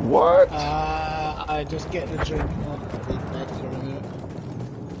 What? I just get the drink.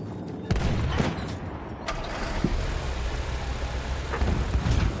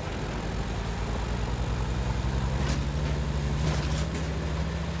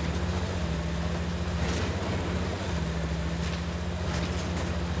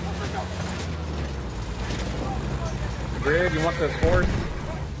 Grid, you want this horse?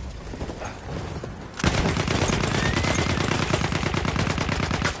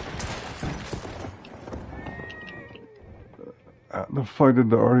 The fuck did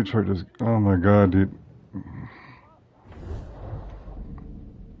the artichoke just... Oh my god, dude.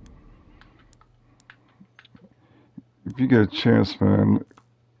 If you get a chance, man,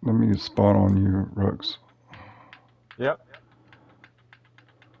 let me spawn on you, Rux. Yep.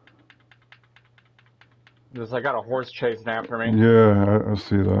 Just I got a horse chasing after me. Yeah, I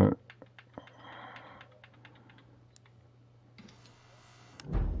see that.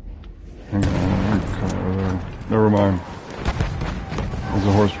 Hang on, never mind. There's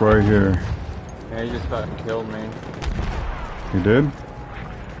a horse right here. Yeah, he just fucking killed me. He did?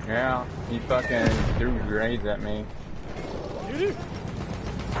 Yeah, he fucking threw grenades at me.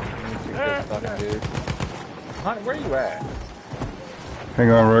 Fucking dude. Hunt, where you at?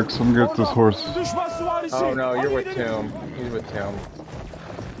 Hang on, Rex. Let me get this horse. Oh no, you're with Tomb. He's with Tomb.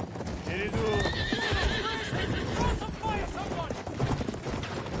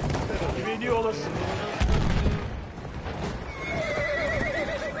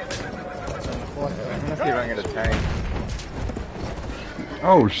 I'm gonna see if I can get a tank.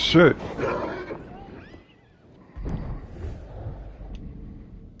 Oh shit.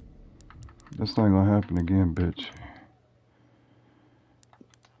 That's not gonna happen again, bitch.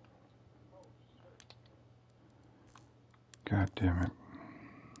 God damn it.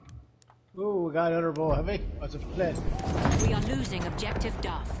 Ooh, we got another bow, have we? What's it fled? We are losing objective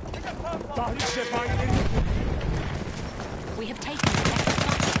Duff. We have taken objective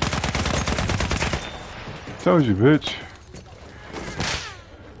Duff. Told you, bitch.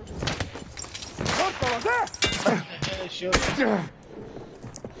 Shoot. I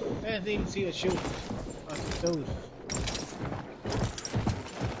didn't even see it shoot. What's those?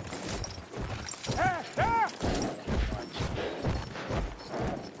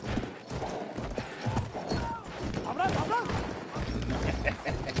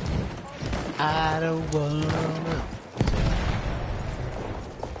 I don't wanna.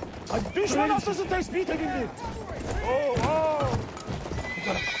 Düşman hastası tespit edildi. Oh, oh.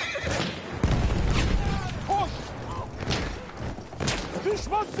 Koş.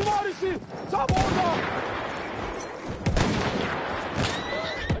 Düşman süvarisi tam orada.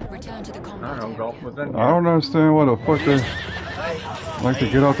 Return to the I combat don't know, golf area. within I don't understand why the fuck they like to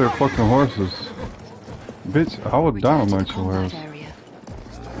get out their fucking horses. Bitch, I would Return to the dynamite your combat ass. area.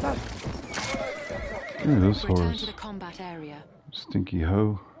 Give me this Return to horse. the combat area. Stinky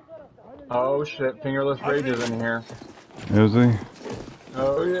hoe. Oh shit, Fingerless Rage is in here. Is he?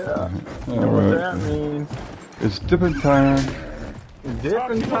 Oh yeah. You know what that means. It's dipping time.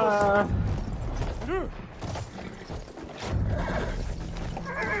 Dipping time.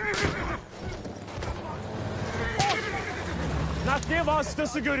 Nakliye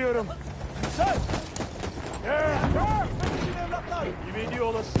vasıtası görüyorum. Sen! Gel! Yemeğini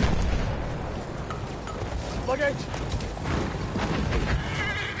olasın. Zıpla geç.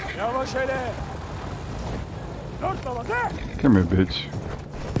 Yavaş hele. Dört baba de! Come here, bitch.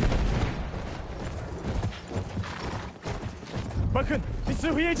 Bakın, bir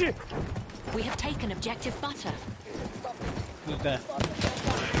sıhhiyeci. We have taken objective butter. Burada.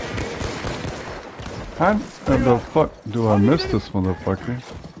 How the fuck do I miss this motherfucker?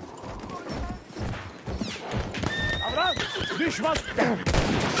 Avran, düşman.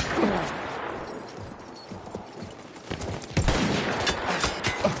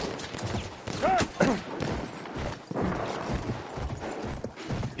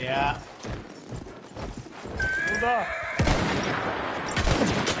 Yeah. Burada.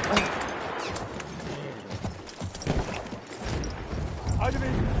 Hadi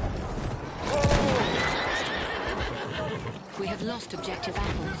beyim. We have lost objective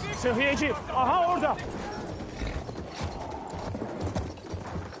apples. Sıhhiyeci. Aha orada.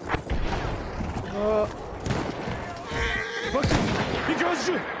 Bakın, bir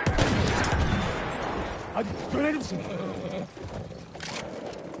gözcü. Hadi görelim seni.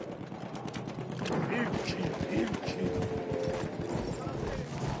 İlki.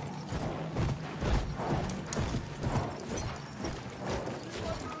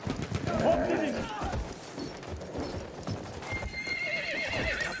 Hop dedik.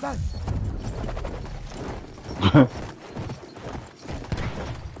 Lan.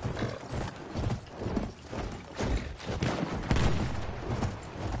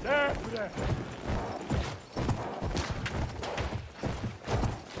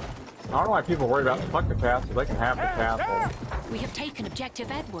 I don't know why people worry about fuck the castle. They can have the castle. We have taken objective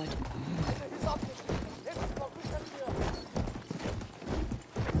Edward.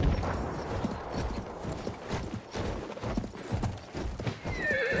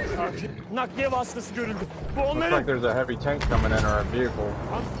 Nakliye vasıtası görüldü. Bu Looks like onların. there's a heavy tank coming in our vehicle.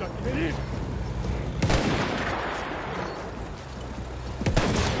 Asla gidelim.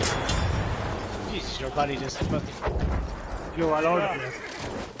 Jesus, your body just fucking flew all over the place.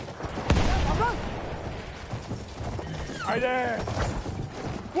 Haydi.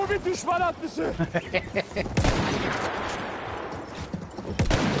 Bu bir düşman atlısı.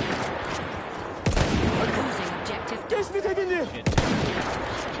 Losing objective. Tespit edildi.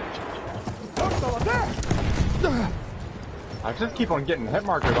 Dört baba de. I just keep on getting hit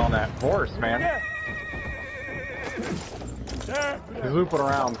markers on that horse, man. De. He's looping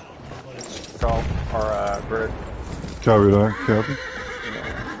around. Go, or grid. Copy that, copy.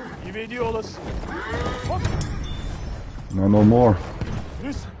 Yemeğini olasın. Hop. No more.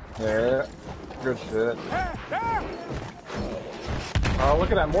 Düz. Yeah, good shit. Oh,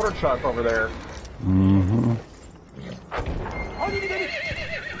 look at that mortar truck over there. Mm-hmm. Hadi gidelim.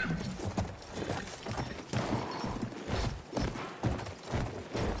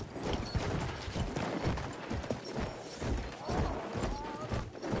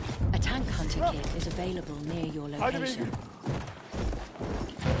 A tank hunter kit is available near your Hadi location. beyim.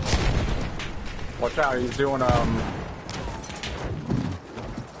 Watch out, he's doing Lan.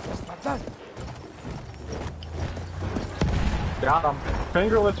 got him.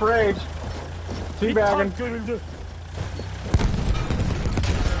 Fingerless Rage. Bir Teabagging. tank görüldü.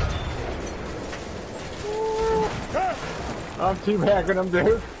 I'm teabagging him,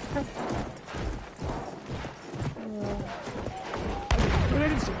 dude.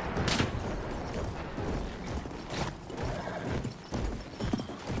 Görelim seni.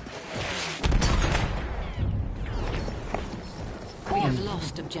 We have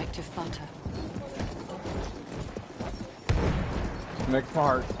lost objective butter. Makes my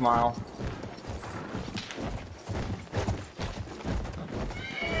heart smile.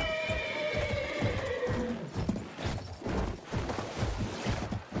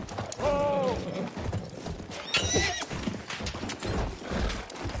 Oh.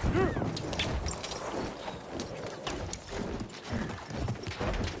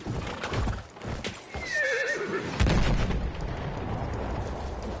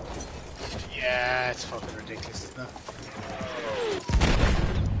 Yeah, it's fucking ridiculous, isn't it?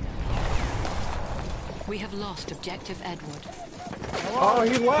 We have lost objective Edward. Oh,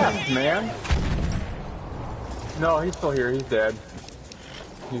 he left, man. No, he's still here. He's dead.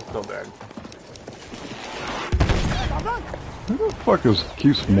 He's still dead. Who the fuck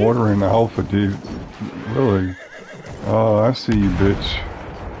keeps mortaring Alpha, dude? Really? Oh, I see you, bitch.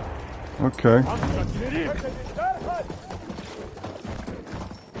 Okay.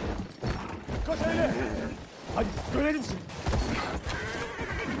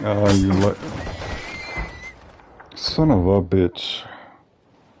 Oh, you let... Son of a bitch.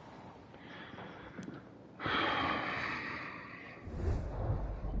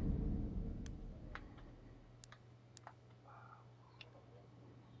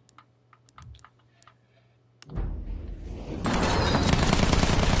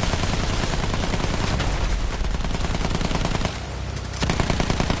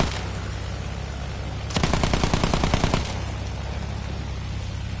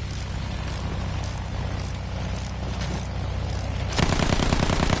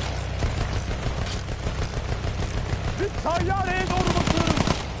 Tayyareye doğru bakıyoruz.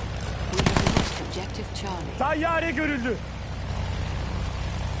 We have lost objective Charlie. Tayyare görüldü.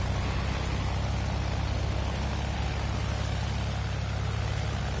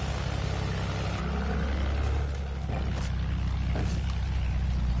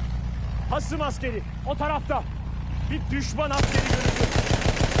 Hasım askeri o tarafta. Bir düşman askeri görüldü.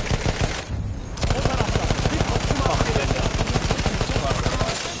 O tarafta. Bir hasım askeri.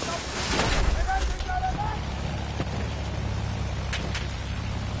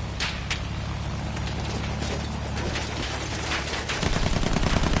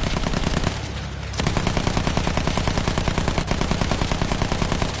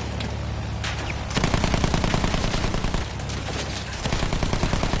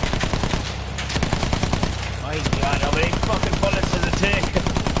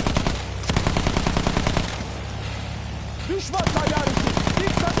 Düşman tayyaresi.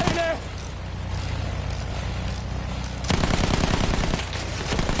 Dikkat eyle.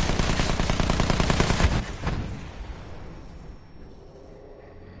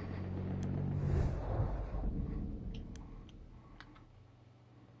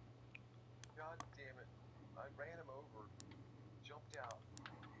 God damn it. I ran him over, jumped out.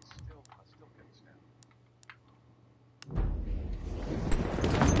 I still couldn't stand him.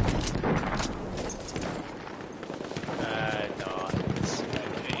 No, it's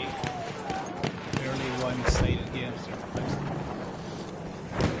okay. Barely one-sided games.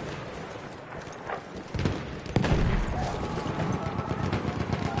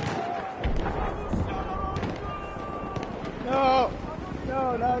 No!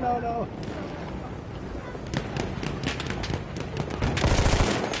 No, no, no, no!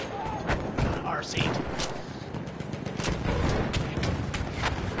 Our seat.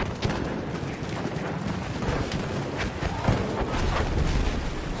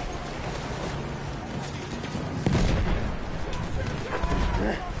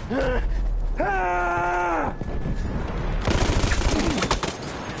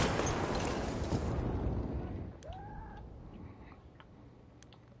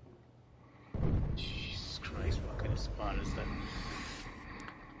 Jesus Christ, what kind of spot is that?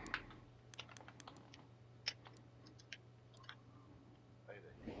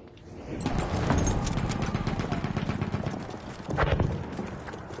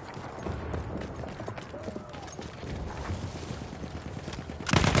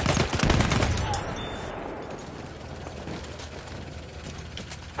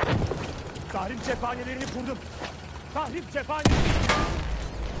 Tahrip cephanelerini kurdum. Tahrip cephaneleri.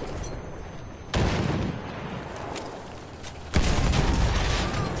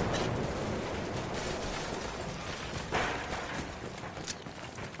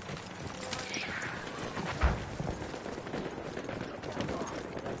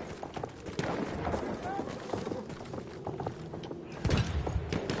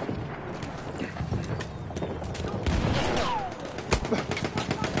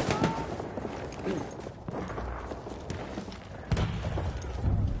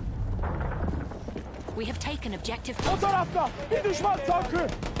 We have taken objective. O tarafta bir düşman tankı.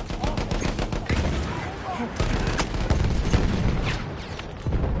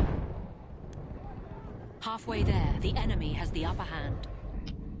 Halfway there, the enemy has the upper hand.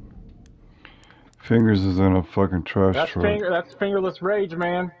 Fingers is in a fucking trash truck. That's Fingerless Rage,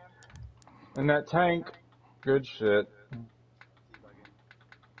 man. And that tank. Good shit.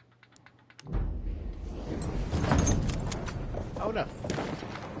 Oh no.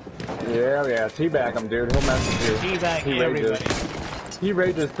 Yeah, teabag him, dude. He'll mess with you. Teabag He everybody. rages. He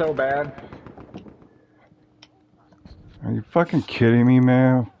rages so bad. Are you fucking kidding me,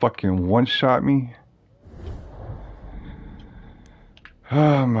 man? Fucking one-shot me?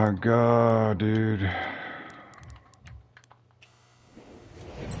 Oh my god, dude.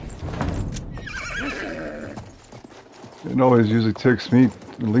 It always usually takes me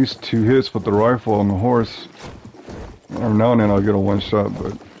at least 2 hits with the rifle on the horse. Every now and then I'll get a one shot,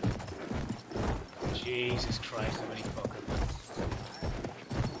 but Jesus Christ, how many fuckers.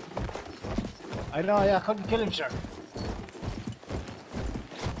 I know, yeah, I couldn't kill him, sure.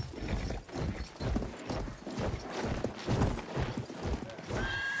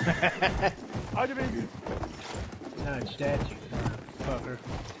 Hadi baby. Dodge that, you fucker.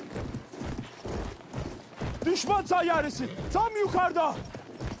 Düşman tayyaresi tam yukarıda.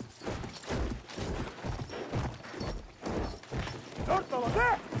 4 dala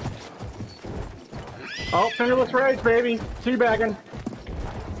de. Oh, fingerless rage, baby. Teabagging.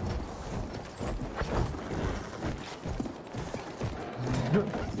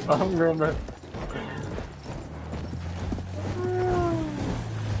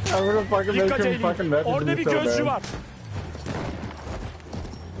 I'm gonna fucking make Dikkat him edin. fucking message Orada me bir so gözcü bad. var.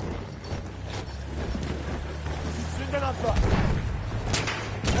 Üstünden atla.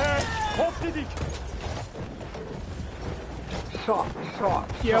 Evet, hop dedik. Shot.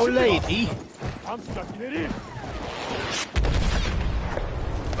 Yo, lady. Tam sıcak ileri.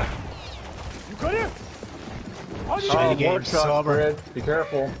 Yukarı. Hadi Trying to baby. get him Work shot, sober. Fred. Be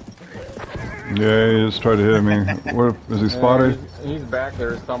careful. yeah, he just tried to hit me. What is he spotted? He's back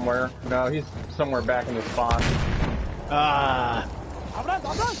there somewhere. No, he's somewhere back in the spawn. Ah, Avrat.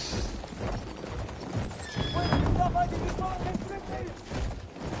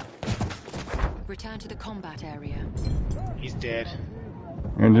 Return to the combat area. he's dead.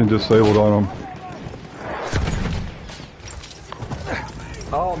 Engine disabled on him.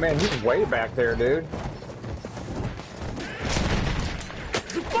 Oh man, he's way back there, dude.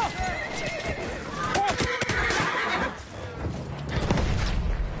 Zıpla.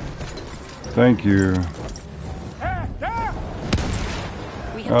 Thank you.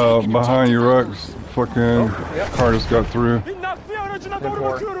 We have taken Behind objective you, apples. Rex. Fucking car just got through. Bir nakliye aracına doğru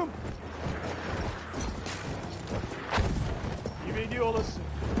Report. bakıyorum. Güveniyor olasın.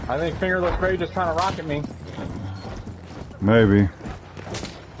 I think fingerless rage is trying to rocket me. Maybe.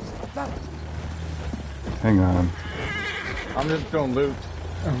 Hang on. I'm just doing loot.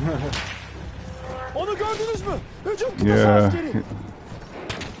 Onu gördünüz mü? Hücum kıtası Yeah. askeri.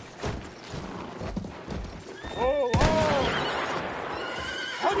 Oo.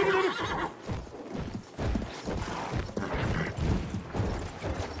 Hadi gidelim.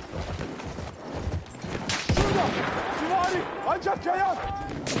 Şurada. Süvari. Ancak yayan.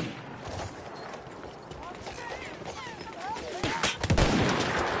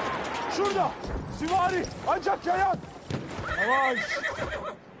 Şurada. Süvari. Ancak yayan. Yavaş.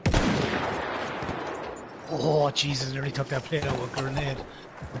 Oh, Jesus, nearly took that plate out with a grenade.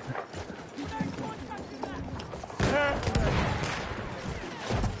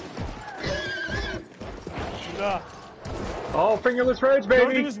 Şurada. Oh, fingerless rage, baby.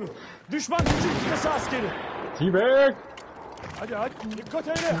 Gördünüz mü? Düşman hücum kıtası askeri. Teabag. Hadi dikkat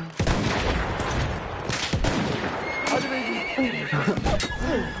eyle. Hadi baby.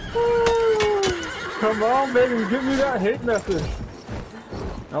 Come on, baby, give me that hate message.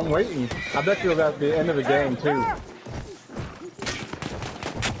 I'm waiting. I bet you'll at the end of the game too.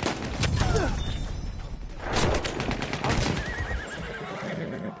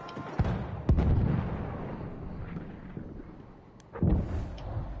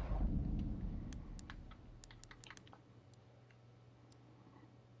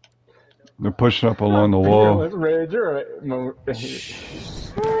 They're pushing up along the wall. Fingerless rage, you're a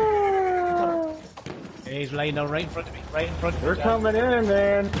He's lying down right in front of me, right in front of me. They're coming in,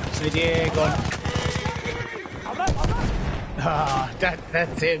 man. So yeah, go on. Ah,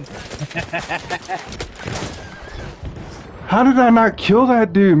 that's him. How did I not kill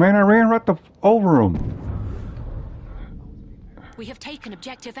that dude, man? I ran right over him. We have taken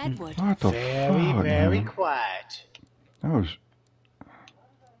objective Edward. What the Very, fuck, very man? quiet. That was...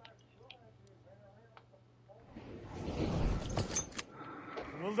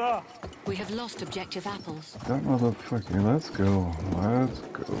 Yolda. We have lost objective apples. That motherfucker. Let's go. Let's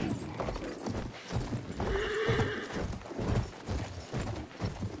go.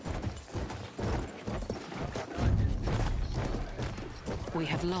 We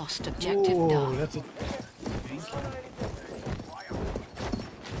have lost objective Oh, Duff. that's a...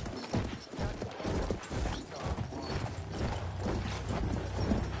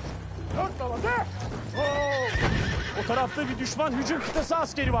 Dört dala de. Oo. O tarafta bir düşman hücum kıtası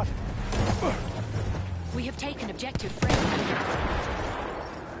askeri var. We have taken objective Fred.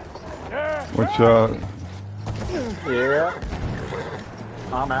 Watch out. Yeah.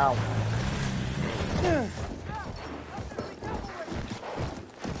 I'm out.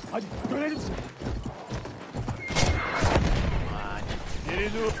 Hadi görelim seni.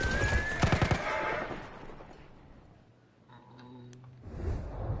 Geri dur.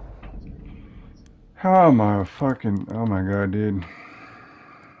 Oh my fucking, oh my god, dude.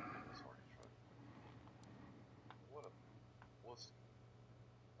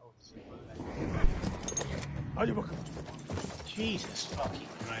 Hadi bakalım. Jesus fucking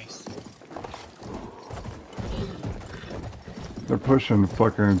Christ. They're pushing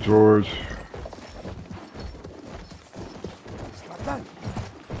fucking George.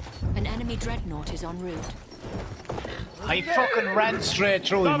 An enemy dreadnought is en route. I fucking ran straight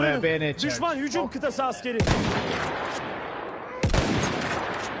through him with a bayonet charge. Düşman hücum kıtası askeri.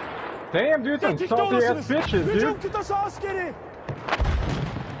 Damn, dude, some Tetikte salty ass olasınız. bitches, dude. Hücum kıtası askeri.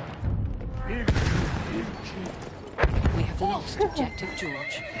 We have lost objective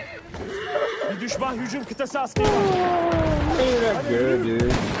George. Bir düşman hücum kıtası askeri var. Ain't that good,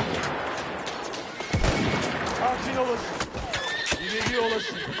 dude. Sakin olasın. İleri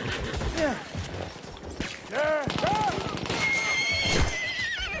olasın. Gel. Gel. Gel.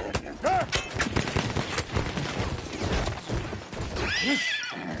 Gel.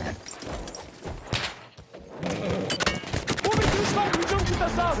 Bu bir düşman hücum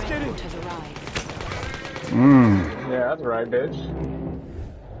kıtası askeri. Dreadnought has arrived. Yeah, that's right, bitch.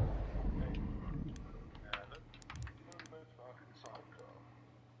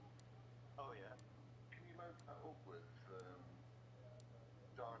 Oh yeah. Can you load that up with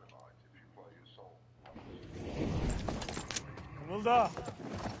dynamite if you play assault? Kımılda.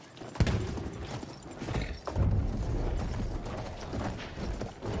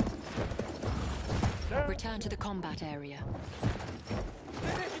 Return to the combat area.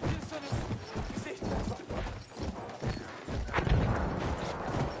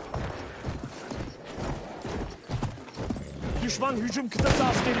 Düşman hücum kıtası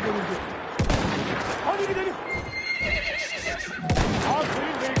askeri görüldü. Hadi gidelim.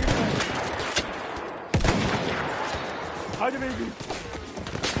 Aferin beygirler. Hadi beygir.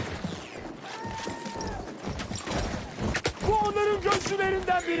 Bu onların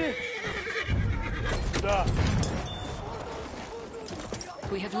gözcülerinden biri. Da.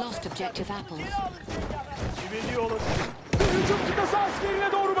 We have lost objective apples. Güveni olasın. Bir hücum kıtası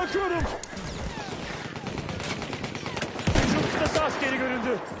askerine doğru bakıyorum. Hücum kıtası askeri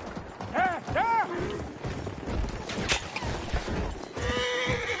göründü. He he.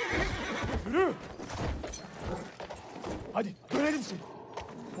 Yürü. Hadi görelim seni.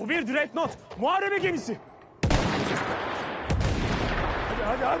 Bu bir dreadnought. Muharebe gemisi.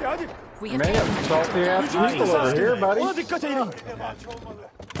 Hadi. We have Man, taken some salty ass Hücum people kıtası over here, askeri. buddy. Ona dikkat edin.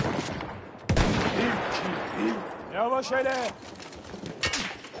 Yavaş hele.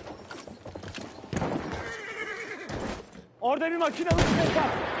 Orada bir makinalı tüfek var.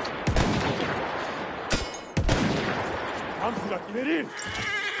 Tam sürat ileri.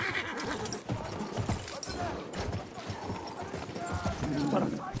 Bu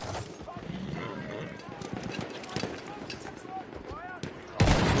tarafta.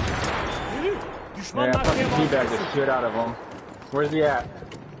 İleri. Düşman Man, nakliye fucking teabag markası. the shit out of him. Where's he at?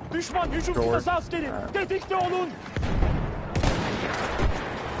 Düşman hücum George. kıtası askeri. Tetikte olun.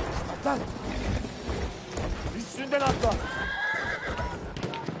 Atlan. Üstünden atla.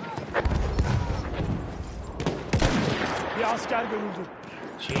 Bir asker görüldü.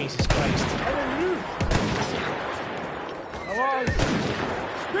 Jesus Christ. Hadi yürü. Yavaş.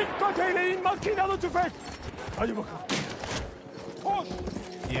 Dikkat eyleyin makinalı tüfek. Hadi bakalım. Koş.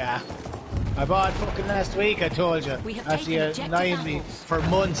 Yeah. I bought it fucking last week, I told you. We have After taken you objective denying me apples. for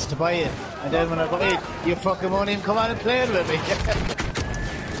months to buy it. And then when I buy it, you fucking won't even come on and play it with me.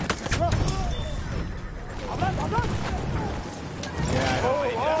 Ablan. Yeah, I know.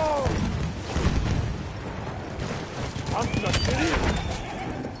 Oh. Tam sürat ileri.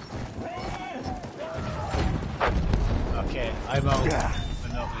 Okay, I'm out.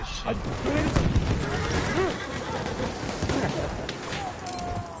 Enough of this shit. Hadi görelim. Yürü.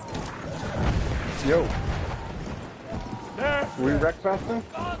 Yo, Ne? we wreckfesting?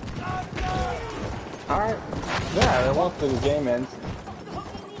 Alright. Yeah, once the game ends.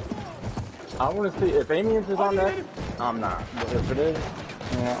 I want to see if Amiens is on this. I'm not. But if it is,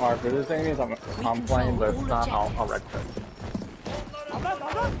 or if it is Amiens, I'm playing. But if not, I'll wreckfest.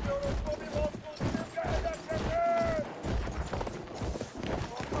 Ablan.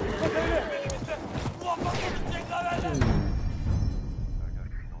 Dikkat eyle.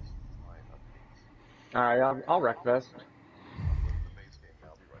 Alright, I'll wreckfest.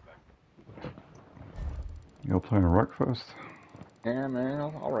 Y'all playing a Rockfest? Yeah, man,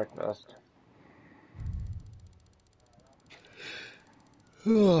 I'll wreckfest.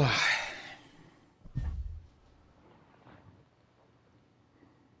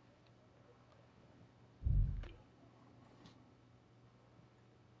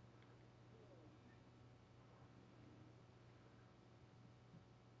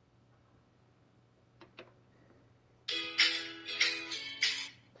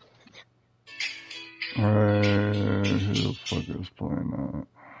 Alright, who the fuck is playing that?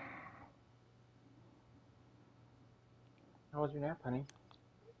 How was your nap, honey?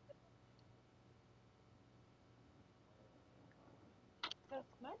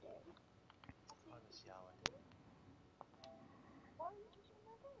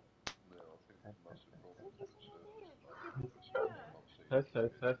 Test.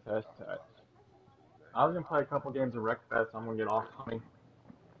 I was gonna play a couple games of Wreckfest. I'm gonna get off, honey.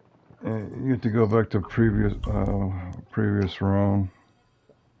 You get to go back to previous round.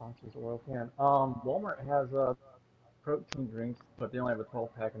 Sponsors oil can. Walmart has protein drinks, but they only have a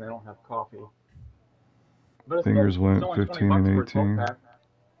 12 pack and they don't have coffee. But it's Fingers still, went only 15 $20 and for a 12 18. pack.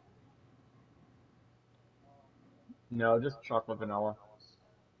 No, just chocolate vanilla.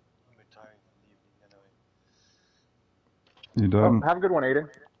 I'm retiring for the evening anyway. You Oh, done? have a good one, Aiden.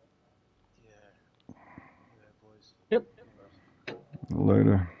 Yeah. Yeah, boys. Yep.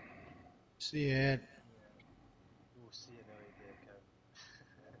 Later. See you, Ed. We'll see you anyway, dear Cam.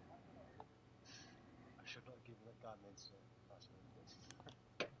 I should not have given that guy an insult. That's what it is.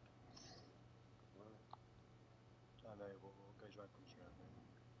 I know, but what goes round comes round, mate.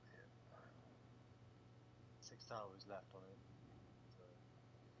 Yeah. 6 towers left on it. So.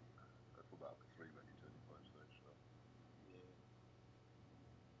 Go for about 3 when you turn your phone stage, so.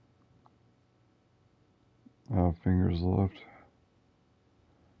 Yeah. Fingers left.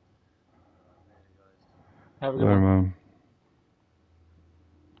 Later, guys. Have a good Later, one.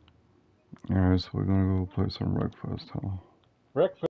 man. Alright, so we're gonna go play some Wreckfest, huh? Wreckfest.